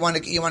these lands, you want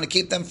to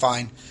keep them,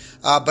 fine."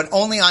 But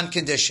only on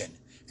condition.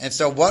 And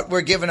so what we're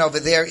given over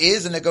there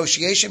is a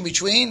negotiation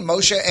between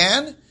Moshe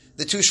and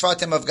the two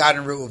Shvatim of Gad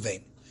and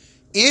Reuven.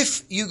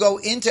 If you go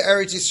into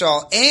Eretz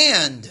Yisrael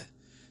and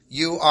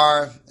you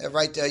are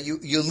right,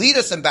 you lead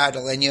us in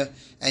battle and you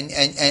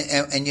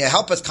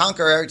help us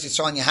conquer Eretz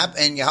Yisrael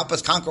and you help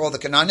us conquer all the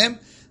Canaanim,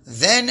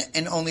 then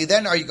and only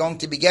then are you going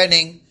to be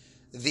getting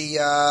the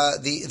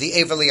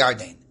Ever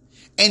Liyarden.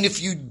 And if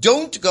you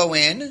don't go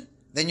in,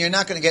 then you're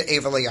not going to get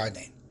Ever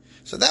Liyarden.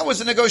 So that was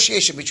a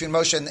negotiation between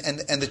Moshe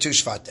and the two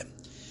Shvatim.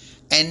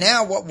 And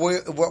now what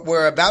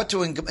we're about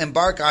to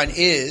embark on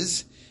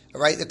is,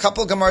 right, a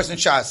couple of Gemaras in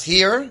Shas.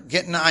 Here,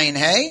 Gittin Ayin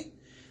Hey,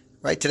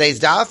 right,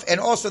 today's Daf, and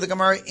also the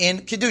Gemara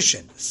in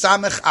Kiddushin,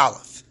 Samech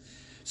Aleph.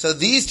 So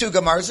these two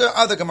Gemaras are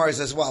other Gemaras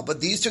as well,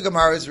 but these two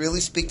Gemaras really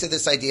speak to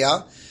this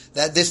idea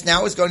that this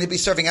now is going to be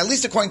serving, at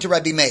least according to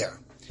Rabbi Meir,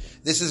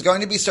 this is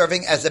going to be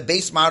serving as a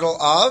base model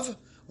of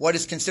what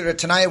is considered a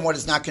Tanai and what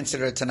is not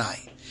considered a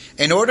Tanai.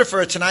 In order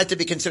for a Tanai to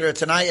be considered a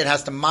Tanai, it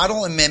has to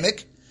model and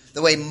mimic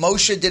the way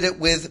Moshe did it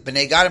with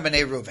Bnei Gad and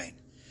Bnei Reuven.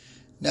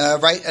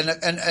 Right?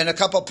 And a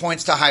couple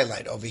points to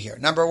highlight over here.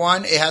 Number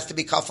one, it has to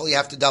be kafel, you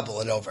have to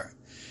double it over.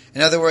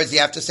 In other words, you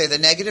have to say the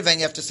negative and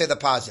you have to say the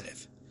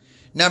positive.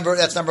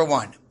 That's number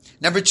one.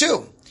 Number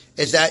two,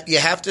 is that you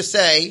have to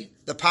say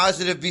the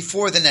positive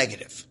before the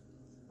negative.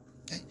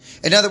 Okay?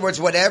 In other words,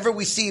 whatever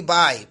we see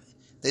by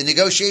the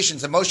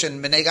negotiations of Moshe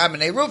and Bnei Gad,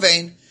 Bnei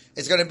Ruvain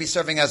is going to be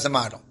serving as the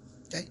model.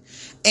 Okay?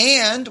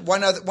 And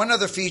one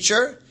other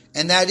feature,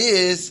 and that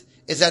is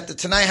that the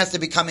Tanai has to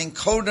be coming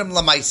Kodem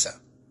Lamaisa.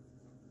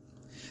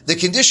 The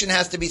condition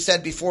has to be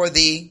said before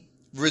the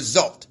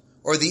result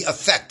or the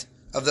effect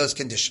of those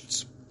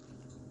conditions.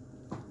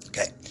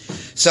 Okay.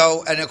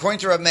 So, and according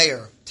to Rav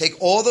Meir,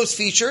 take all those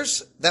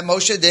features that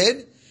Moshe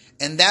did,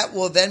 and that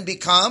will then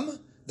become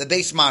the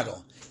base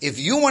model. If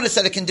you want to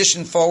set a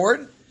condition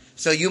forward,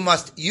 so you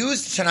must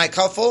use Tanai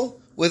Kafel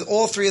with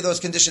all three of those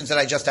conditions that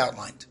I just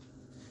outlined.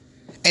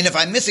 And if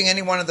I'm missing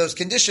any one of those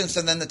conditions,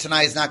 then the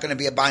Tanai is not going to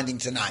be a binding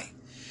Tanai.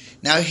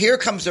 Now here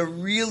comes a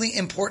really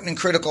important and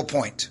critical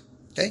point.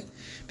 Okay?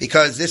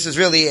 Because this is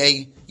really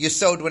a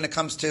yesod when it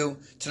comes to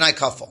Tanai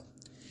Kafel.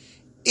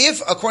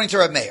 If, according to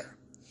Rav Meir,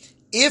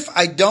 if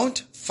I don't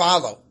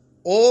follow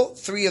all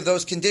three of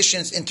those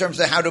conditions in terms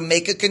of how to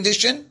make a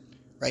condition,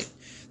 right?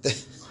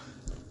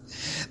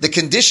 The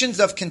conditions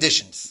of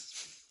conditions.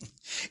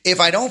 If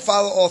I don't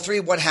follow all three,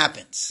 what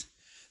happens?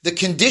 The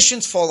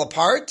conditions fall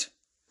apart,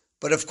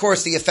 but of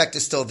course the effect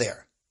is still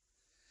there.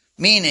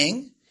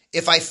 Meaning,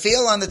 if I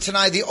fail on the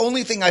Tanai, the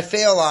only thing I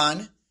fail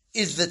on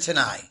is the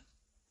Tanai.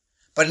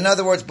 But in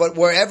other words, but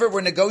wherever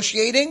we're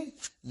negotiating,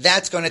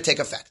 that's going to take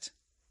effect.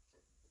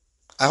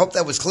 I hope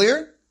that was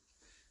clear.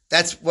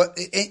 That's what,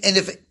 and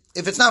if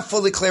it's not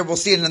fully clear, we'll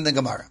see it in the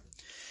Gemara.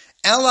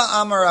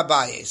 Ella Amar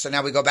Abaye. So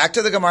now we go back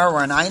to the Gemara.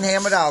 We're on Ayin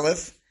Hamid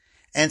Aleph.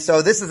 And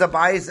so this is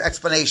Abaye's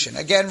explanation.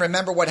 Again,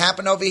 remember what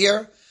happened over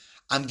here?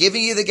 I'm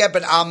giving you the get,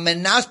 but I'll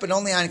menas, but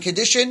only on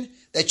condition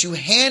that you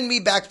hand me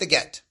back the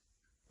get.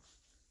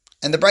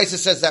 And the Brisa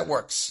says that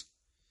works.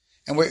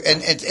 And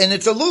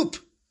it's a loop.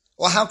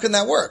 Well, how can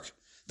that work?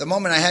 The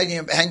moment I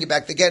hand you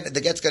back the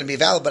get's going to be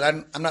valid, but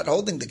I'm not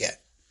holding the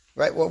get.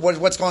 Right?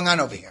 What's going on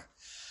over here?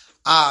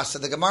 So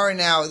the Gemara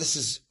now,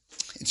 it's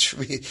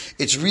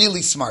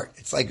really smart.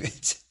 It's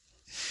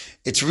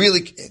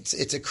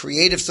a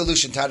creative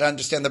solution to how to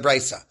understand the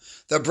Brisa.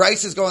 The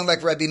Brisa is going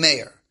like Rabbi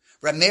Meir.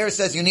 Rabbi Meir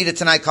says you need a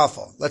Tanai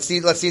Kafel. Let's do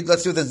this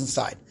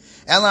inside.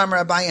 Elam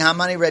Rabbi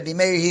Hamani Rabbi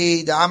Meir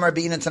he the Amar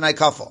bein Tanai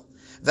Kafel.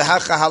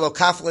 V'hacha halo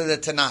kafle the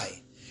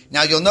Tanai.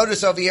 Now you'll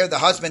notice over here the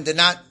husband did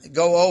not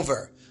go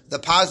over the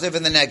positive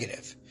and the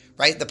negative.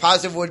 Right? The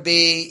positive would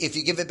be if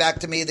you give it back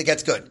to me, the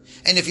get's good.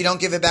 And if you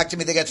don't give it back to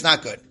me, the get's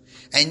not good.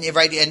 And you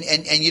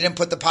didn't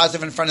put the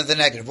positive in front of the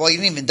negative. Well, you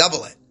didn't even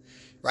double it.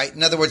 Right?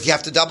 In other words, you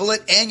have to double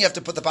it and you have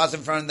to put the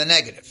positive in front of the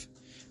negative.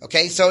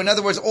 Okay? So in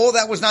other words, all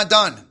that was not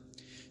done.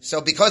 So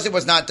because it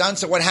was not done,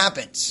 so what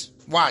happens?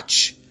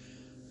 Watch.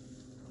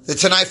 The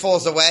Tanai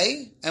falls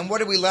away, and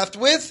what are we left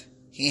with?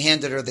 He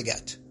handed her the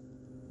get.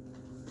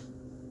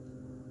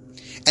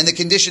 And the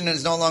condition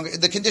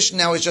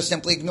now is just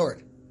simply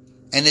ignored.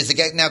 And is the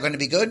get now going to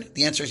be good?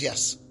 The answer is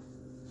yes.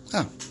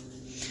 Oh.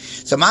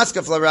 So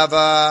Maskaf la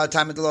Rava,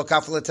 time of the lo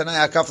kafla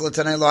Tanai, kafla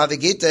Tanai lo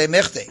havigite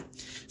mechte.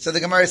 So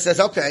the Gemara says,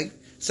 okay,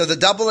 so the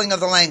doubling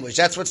of the language,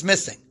 that's what's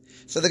missing.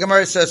 So the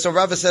Gemara says, so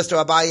Rava says to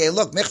Abaye,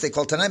 look, Michte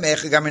kol Tanai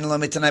me'echa gamin lo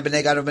Tanai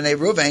b'nei Gad b'nei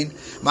Ruvain,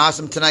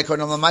 ma'asam Tanai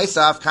kodem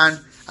l'maisa, afkan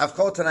av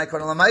kol Tanai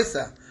kodem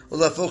l'maisa,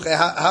 u'lefuche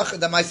hach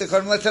da maisa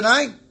kodem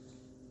l'Tanai.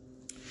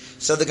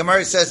 So the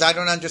Gemara says, I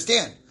don't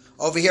understand.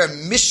 Over here,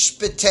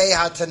 mishpetei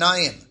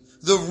ha-Tanayim,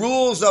 the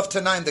rules of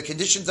Tanaim, the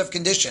conditions of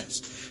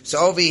conditions. So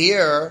over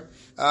here,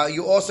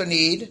 you also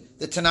need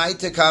the Tanai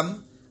to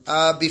come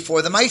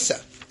before the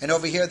maisa. And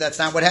over here, that's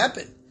not what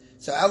happened.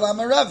 So Ela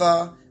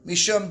Marava,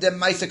 Mishum de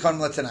Maisa Kon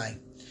Latanai.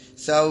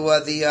 So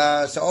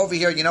so over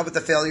here, you know what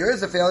the failure is?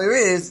 The failure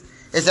is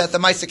that the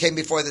Maisa came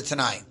before the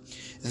Tanai.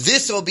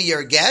 This will be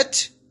your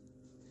get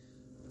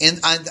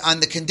on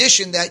the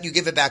condition that you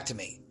give it back to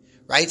me.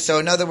 Right? So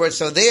in other words,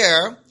 so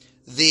there,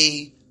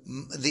 the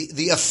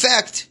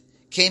effect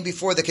came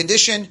before the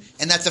condition,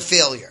 and that's a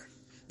failure.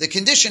 The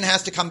condition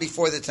has to come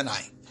before the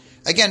Tanai.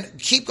 Again,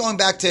 keep going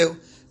back to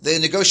the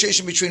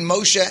negotiation between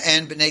Moshe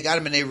and Bnei Gad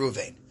and Bnei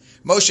Ruvain.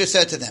 Moshe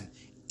said to them,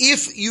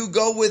 if you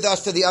go with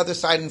us to the other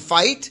side and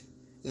fight,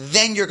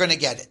 then you're going to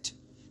get it.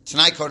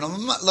 Tanai kodem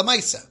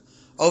l'maisa.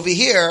 Over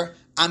here,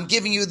 I'm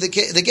giving you the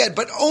get,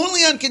 but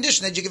only on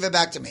condition that you give it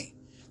back to me.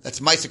 That's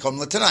maisa kodem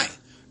l'tanai.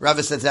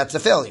 Rava says that's a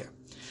failure.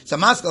 So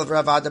maskal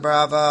Rava de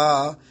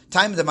Rava,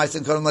 time the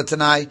maisa kodem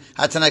l'tanai,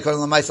 hatanai kodem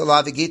l'maisa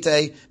la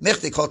vigite,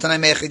 michti kol tanai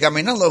mechi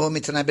gamrina lohu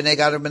mitanai b'nei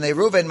Gad b'nei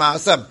Ruvain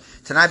ma'asam,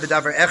 tanai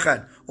b'davar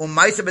echad,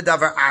 u'maisa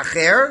b'davar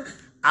acher,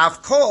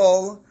 av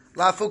kol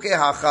lafuke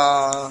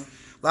hacha.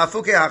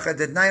 Lafuke hacha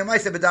d'tnai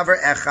maisa b'davar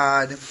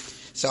echad.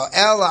 So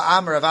ela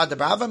amar Rava de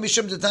Rava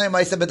mishum d'tnai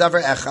maisa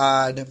b'davar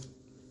echad.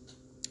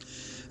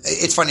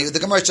 It's funny, the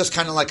Gemara is just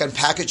kind of like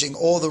unpackaging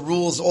all the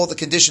rules, all the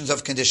conditions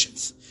of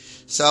conditions.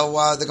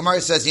 So the Gemara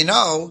says, in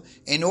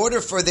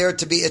order for there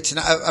to be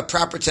a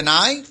proper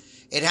Tanai,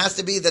 it has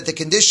to be that the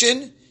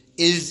condition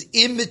is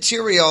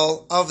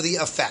immaterial of the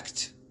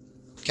effect.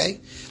 Okay?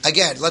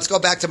 Again, let's go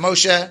back to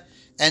Moshe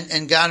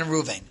and Gad and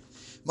Ruvain.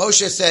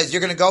 Moshe says, you're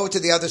going to go to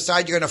the other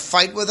side, you're going to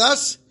fight with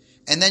us,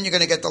 and then you're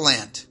going to get the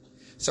land.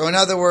 So in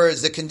other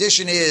words, the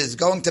condition is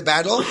going to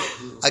battle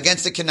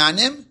against the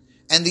Canaanim,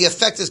 and the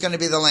effect is going to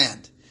be the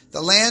land.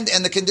 The land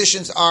and the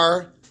conditions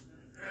are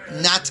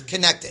not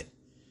connected.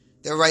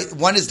 They're right.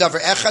 One is davar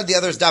echad, the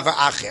other is davar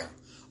acher.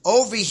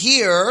 Over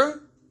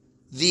here,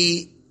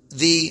 the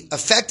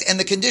effect and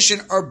the condition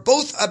are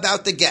both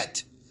about the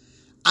get.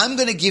 I'm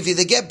going to give you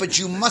the get, but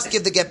you must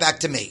give the get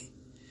back to me.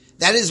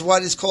 That is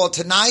what is called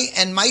Tanai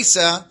and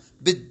Maisa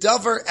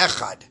b'davar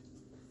echad.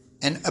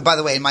 And by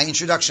the way, in my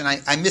introduction,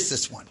 I missed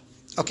this one.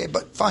 Okay,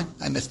 but fine,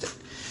 I missed it.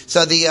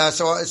 So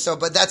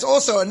but that's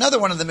also another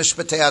one of the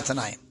Mishpatei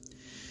Tanaim.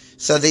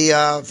 So the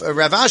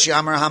Rav Ashi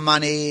Amar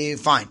Hamani,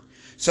 fine.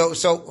 So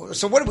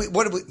what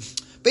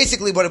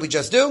did we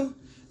just do?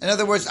 In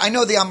other words, I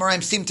know the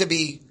Amoraim seem to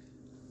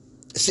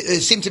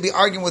be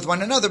arguing with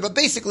one another, but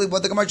basically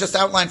what the Gemara just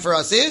outlined for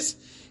us is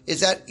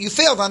that you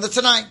failed on the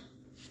Tanai.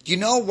 Do you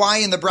know why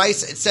in the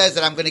Bryce it says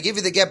that I'm going to give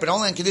you the get, but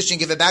only on condition you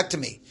give it back to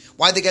me?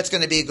 Why the get's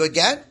going to be a good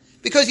get?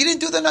 Because you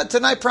didn't do the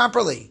Tanai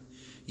properly.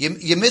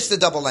 You missed the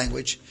double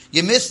language.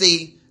 You missed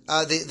the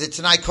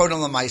Tanai Kodem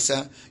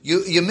Lamaisa.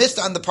 You missed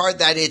on the part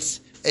that it's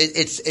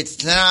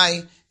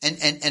Tanai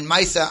and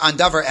Maisa on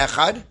Davar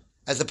Echad,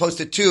 as opposed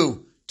to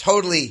two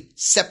totally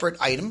separate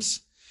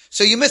items.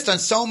 So you missed on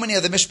so many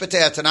of the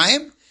Mishpatei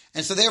Tanaim,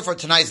 and so therefore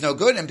Tanai is no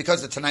good, and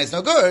because the Tanai is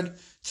no good,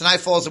 Tanai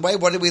falls away.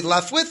 What are we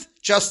left with?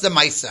 Just the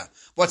Maisa.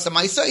 What's the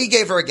Maisa? He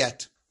gave her a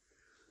get.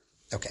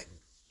 Okay.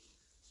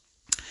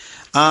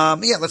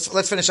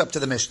 Let's finish up to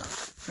the Mishnah.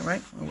 All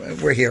right?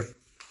 We're here.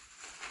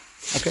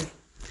 Okay.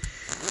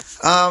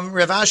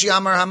 Rav Ashi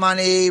Amar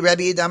Hamani,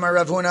 Rebbe Damar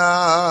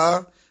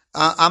Ravuna,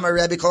 Amar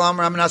Rebbe Kol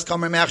Amar Amanas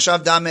Komer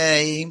Me'achshav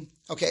Damei.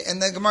 Okay, and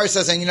the Gemara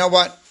says, and you know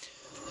what?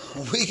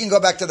 We can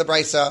go back to the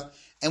Brisa,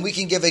 and we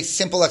can give a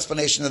simple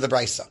explanation of the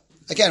Brisa.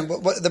 Again,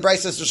 the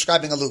Brisa is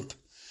describing a loop.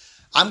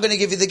 I'm going to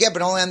give you the get,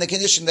 but only on the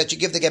condition that you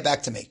give the get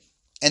back to me.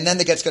 And then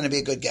the get's going to be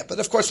a good get. But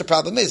of course the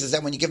problem is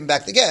that when you give him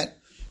back the get,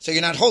 so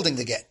you're not holding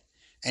the get.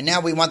 And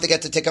now we want the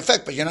get to take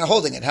effect, but you're not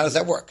holding it. How does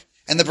that work?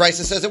 And the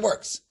Brisa says it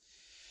works.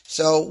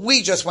 So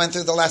we just went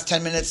through the last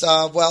 10 minutes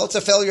of, it's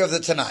a failure of the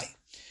Tanai.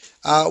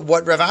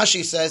 What Rav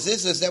Ashi says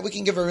is that we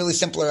can give a really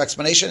simpler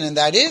explanation, and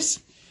that is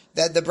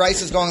that the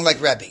Bryce is going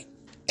like Rebbe.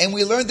 And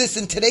we learned this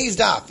in today's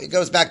daf. It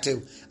goes back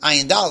to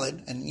Ayin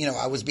Daled, and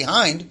I was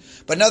behind,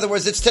 but in other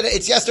words,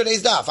 it's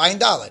yesterday's daf, Ayin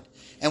Daled.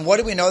 And what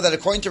do we know? That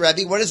according to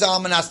Rebbe, what is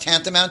Almanas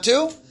tantamount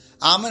to?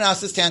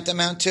 Almanas is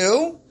tantamount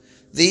to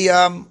the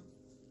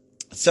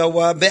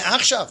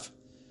Be'achshav,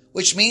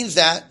 which means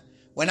that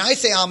when I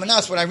say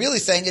Almanas, what I'm really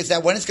saying is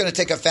that when it's going to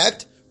take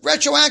effect,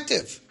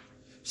 retroactive.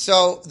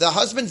 So the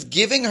husband's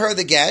giving her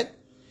the get,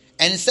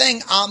 and it's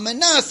saying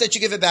Almanas that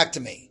you give it back to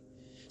me.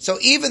 So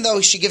even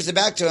though she gives it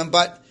back to him,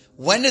 but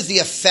when is the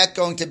effect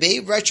going to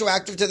be?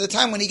 Retroactive to the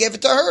time when he gave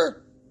it to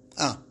her.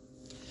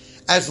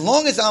 As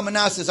long as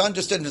Almanas is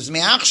understood as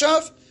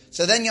Me'achshav,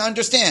 so then you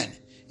understand.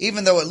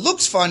 Even though it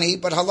looks funny,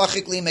 but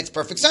halachically it makes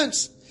perfect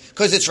sense.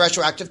 Because it's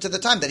retroactive to the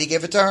time that he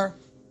gave it to her.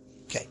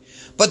 Okay.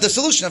 But the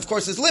solution, of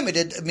course, is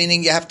limited,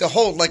 meaning you have to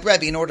hold like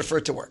Rebbe in order for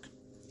it to work.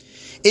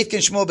 It can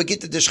shmo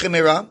begittin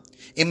d'shchimira,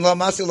 im lo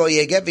masi lo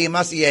yeget, v'im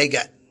masi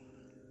yeget.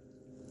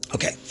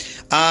 Okay.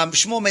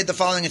 Shmuel made the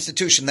following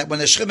institution, that when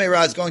the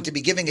shchimira is going to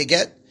be giving a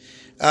get,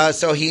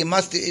 so he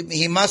must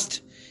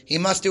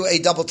do a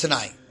double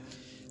Tanai.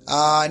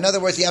 In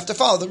other words, you have to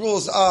follow the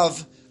rules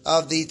of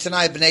the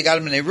Tanai b'nei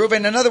Gad b'nei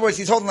Reuven. In other words,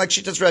 he's holding like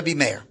Shittas Rebbe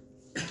Meir.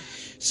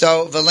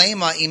 So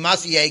v'leima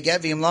imasi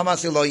yeget v'im lo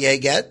masi lo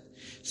yeget.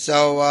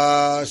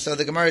 So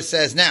the Gemara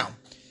says now,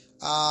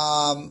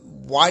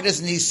 why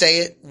doesn't he say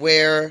it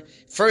where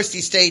first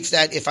he states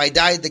that if I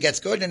die the get's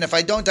good, and if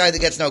I don't die the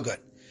get's no good?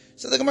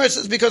 So the Gemara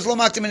says because lo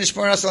maktim in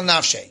ishporas al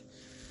nafshe.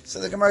 So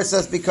the Gemara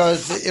says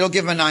because it'll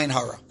give him a 9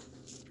 hara.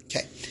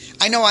 Okay,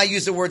 I know I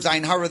use the words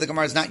ayin hara. The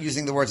Gemara is not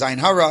using the words ayin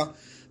hara.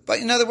 But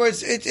in other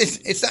words,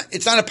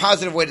 it's not a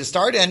positive way to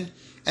start, and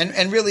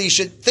really you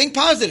should think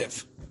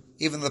positive,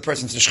 even though the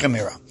person's a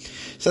shchemira.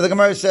 So the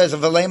Gemara says,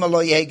 "V'leima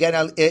lo yeget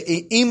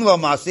im lo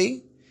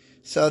masi."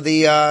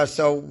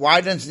 So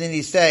why doesn't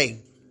he say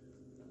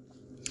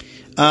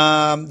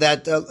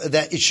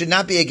that it should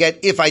not be a get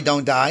if I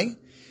don't die?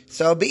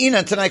 So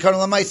be'inan tanai koden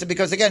l'maisa,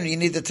 because again you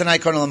need the tanai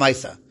koden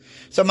l'maisa.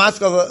 So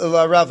maskal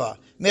la Rava.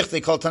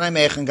 Michli kol tanai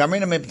mechen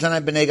gamrina me tanai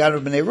b'nei Gad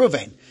b'nei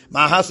Reuven.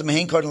 Ma'hasa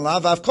mehin koden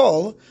lav av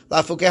kol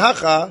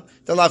lafukehacha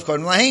the lav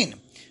koden lahin.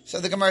 So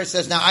the Gemara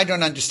says, now I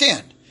don't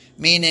understand.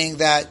 Meaning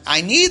that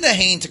I need the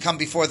hain to come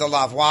before the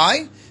lav.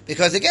 Why?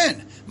 Because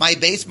again, my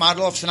base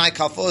model of Tanai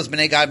Kafel is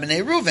b'nei Gad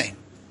b'nei Reuven.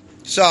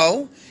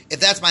 So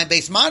if that's my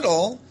base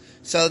model,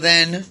 so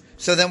then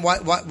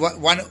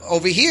what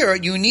over here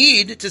you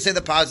need to say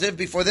the positive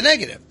before the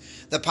negative.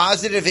 The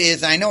positive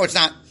is, I know it's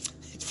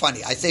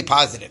funny, I say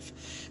positive,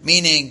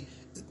 meaning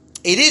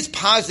it is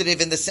positive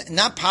in the,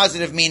 not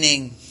positive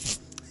meaning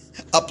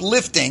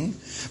uplifting,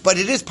 but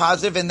it is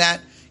positive in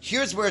that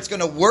here's where it's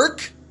going to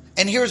work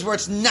and here's where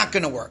it's not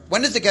going to work.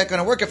 When is the get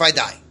going to work? If I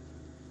die.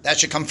 That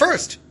should come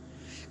first.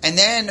 And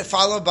then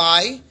followed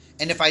by,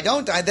 and if I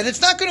don't die, then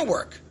it's not going to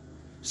work.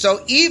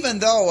 So even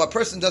though a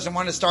person doesn't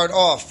want to start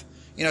off,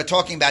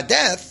 talking about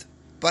death,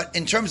 but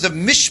in terms of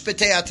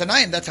mishpatei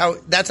atanaim,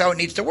 that's how it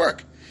needs to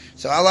work.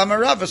 So Alama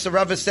Rava, so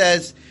Rava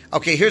says,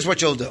 okay, here's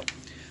what you'll do.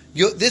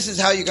 This is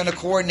how you're going to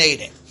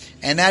coordinate it.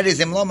 And that is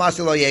imlo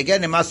masi lo yeget,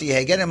 imasi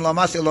yeget, imlo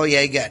masi lo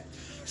yeget.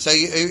 So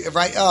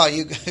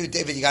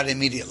David, you got it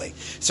immediately.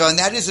 So and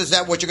that is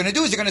that what you're going to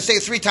do is you're going to say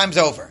it 3 times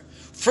over.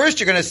 First,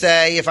 you're going to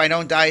say, if I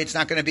don't die, it's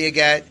not going to be a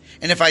get,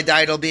 and if I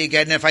die, it'll be a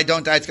get, and if I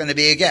don't die, it's going to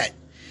be a get.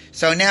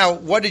 So now,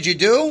 what did you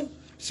do?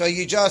 So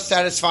you just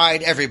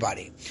satisfied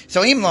everybody.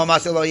 So im lo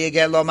masi lo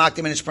yeget lo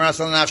makdim in ishparas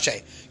lo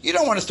nafshe. You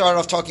don't want to start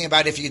off talking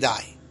about if you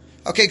die.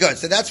 Okay, good.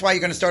 So that's why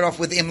you're going to start off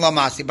with im lo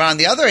masi. But on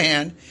the other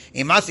hand,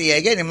 im masi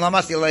yeget, im lo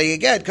masi lo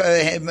yeget,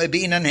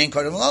 bi'inan hein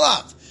kodem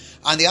lalav.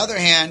 On the other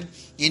hand,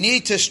 you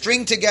need to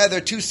string together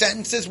 2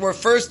 sentences where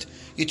first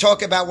you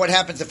talk about what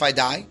happens if I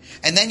die,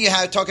 and then you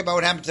talk about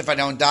what happens if I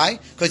don't die,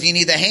 because you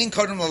need the hein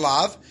kodem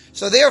lalav.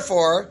 So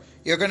therefore,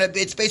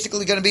 it's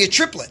basically going to be a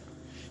triplet.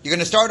 You're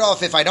going to start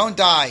off, if I don't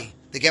die,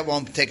 the get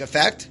won't take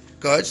effect.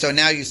 Good. So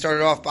now you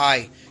started off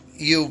by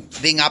you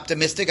being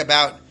optimistic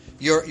about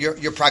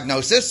your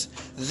prognosis.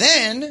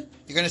 Then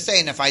you're going to say,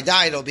 and if I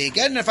die, it'll be a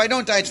get, and if I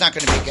don't die, it's not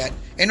going to be a get,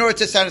 in order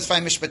to satisfy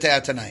mishpatei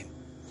atanaim.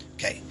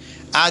 Okay.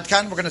 Ad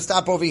kan, we're going to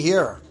stop over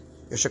here.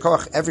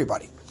 Yeshakach,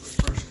 everybody.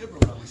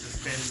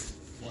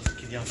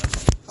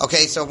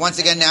 Okay, so once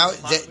again now,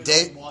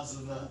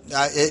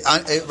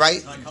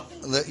 right?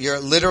 You're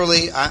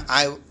literally,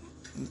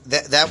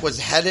 that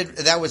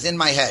was in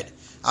my head.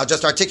 I'll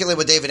just articulate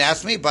what David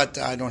asked me, but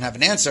I don't have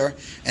an answer.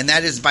 And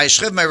that is by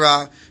Shchiv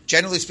Meira.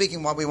 Generally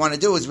speaking, what we want to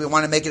do is we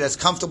want to make it as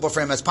comfortable for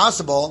him as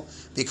possible,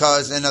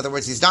 because, in other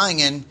words, he's dying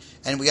in,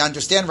 and we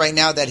understand right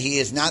now that he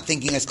is not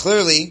thinking as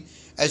clearly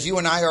as you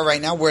and I are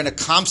right now. We're in a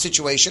calm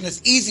situation.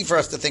 It's easy for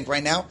us to think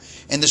right now.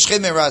 And the Shchiv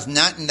Meira is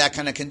not in that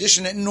kind of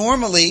condition. And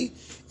normally,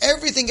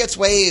 everything gets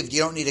waived.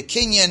 You don't need a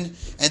kinyan,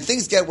 and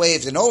things get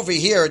waived. And over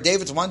here,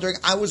 David's wondering,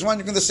 I was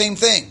wondering the same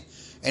thing.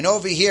 And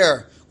over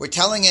here, we're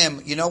telling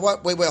him, you know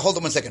what? Wait, hold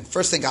on one second.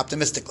 First think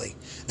optimistically.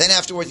 Then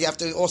afterwards, you have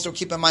to also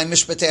keep in mind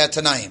mishpatei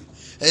atanaim,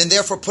 and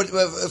therefore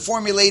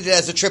formulate it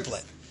as a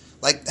triplet.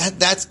 Like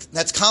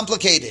that's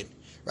complicated,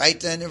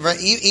 right? And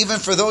even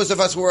for those of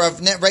us who are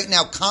right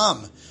now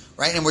calm,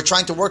 right, and we're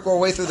trying to work our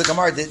way through the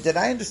Gemara. Did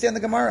I understand the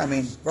Gemara? I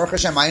mean, Baruch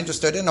Hashem, I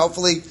understood it, and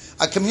hopefully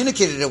I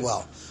communicated it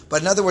well.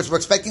 But in other words, we're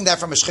expecting that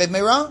from a Shchiv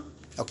Meira.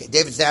 Okay,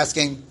 David's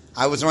asking.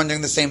 I was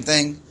wondering the same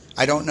thing.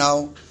 I don't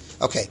know.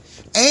 Okay,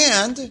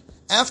 and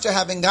after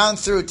having gone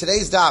through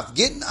today's daf,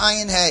 Gittin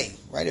ayin hey,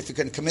 right? If you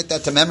can commit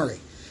that to memory,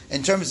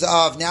 in terms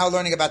of now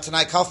learning about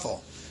Tanai Kafel.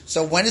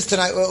 So when is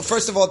Tanai? Well,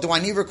 first of all, do I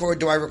require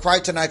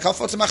Tanai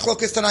Kafel? It's a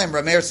machlokas Tanaim.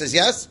 Rameir says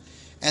yes,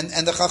 and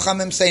the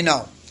Chachamim say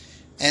no,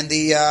 and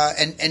the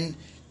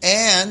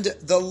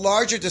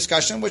larger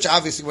discussion, which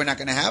obviously we're not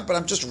going to have, but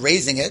I'm just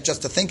raising it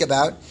just to think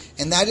about,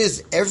 and that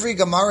is every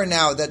Gemara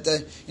now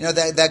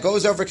that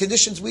goes over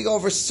conditions. We go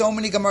over so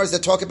many Gemaras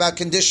that talk about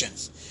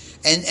conditions.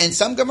 And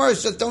some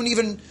Gemaras just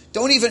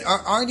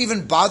aren't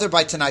even bothered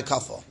by Tanai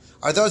Kafel.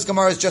 Are those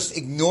Gemaras just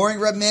ignoring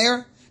Reb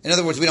Meir? In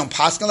other words, we don't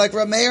paskin like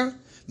Reb Meir?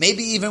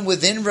 Maybe even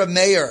within Reb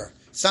Meir,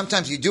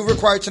 sometimes you do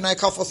require Tanai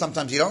Kafel,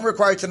 sometimes you don't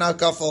require Tanai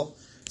Kafel.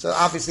 So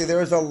obviously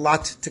there is a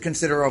lot to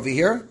consider over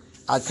here.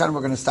 Ad kan,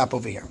 we're going to stop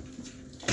over here.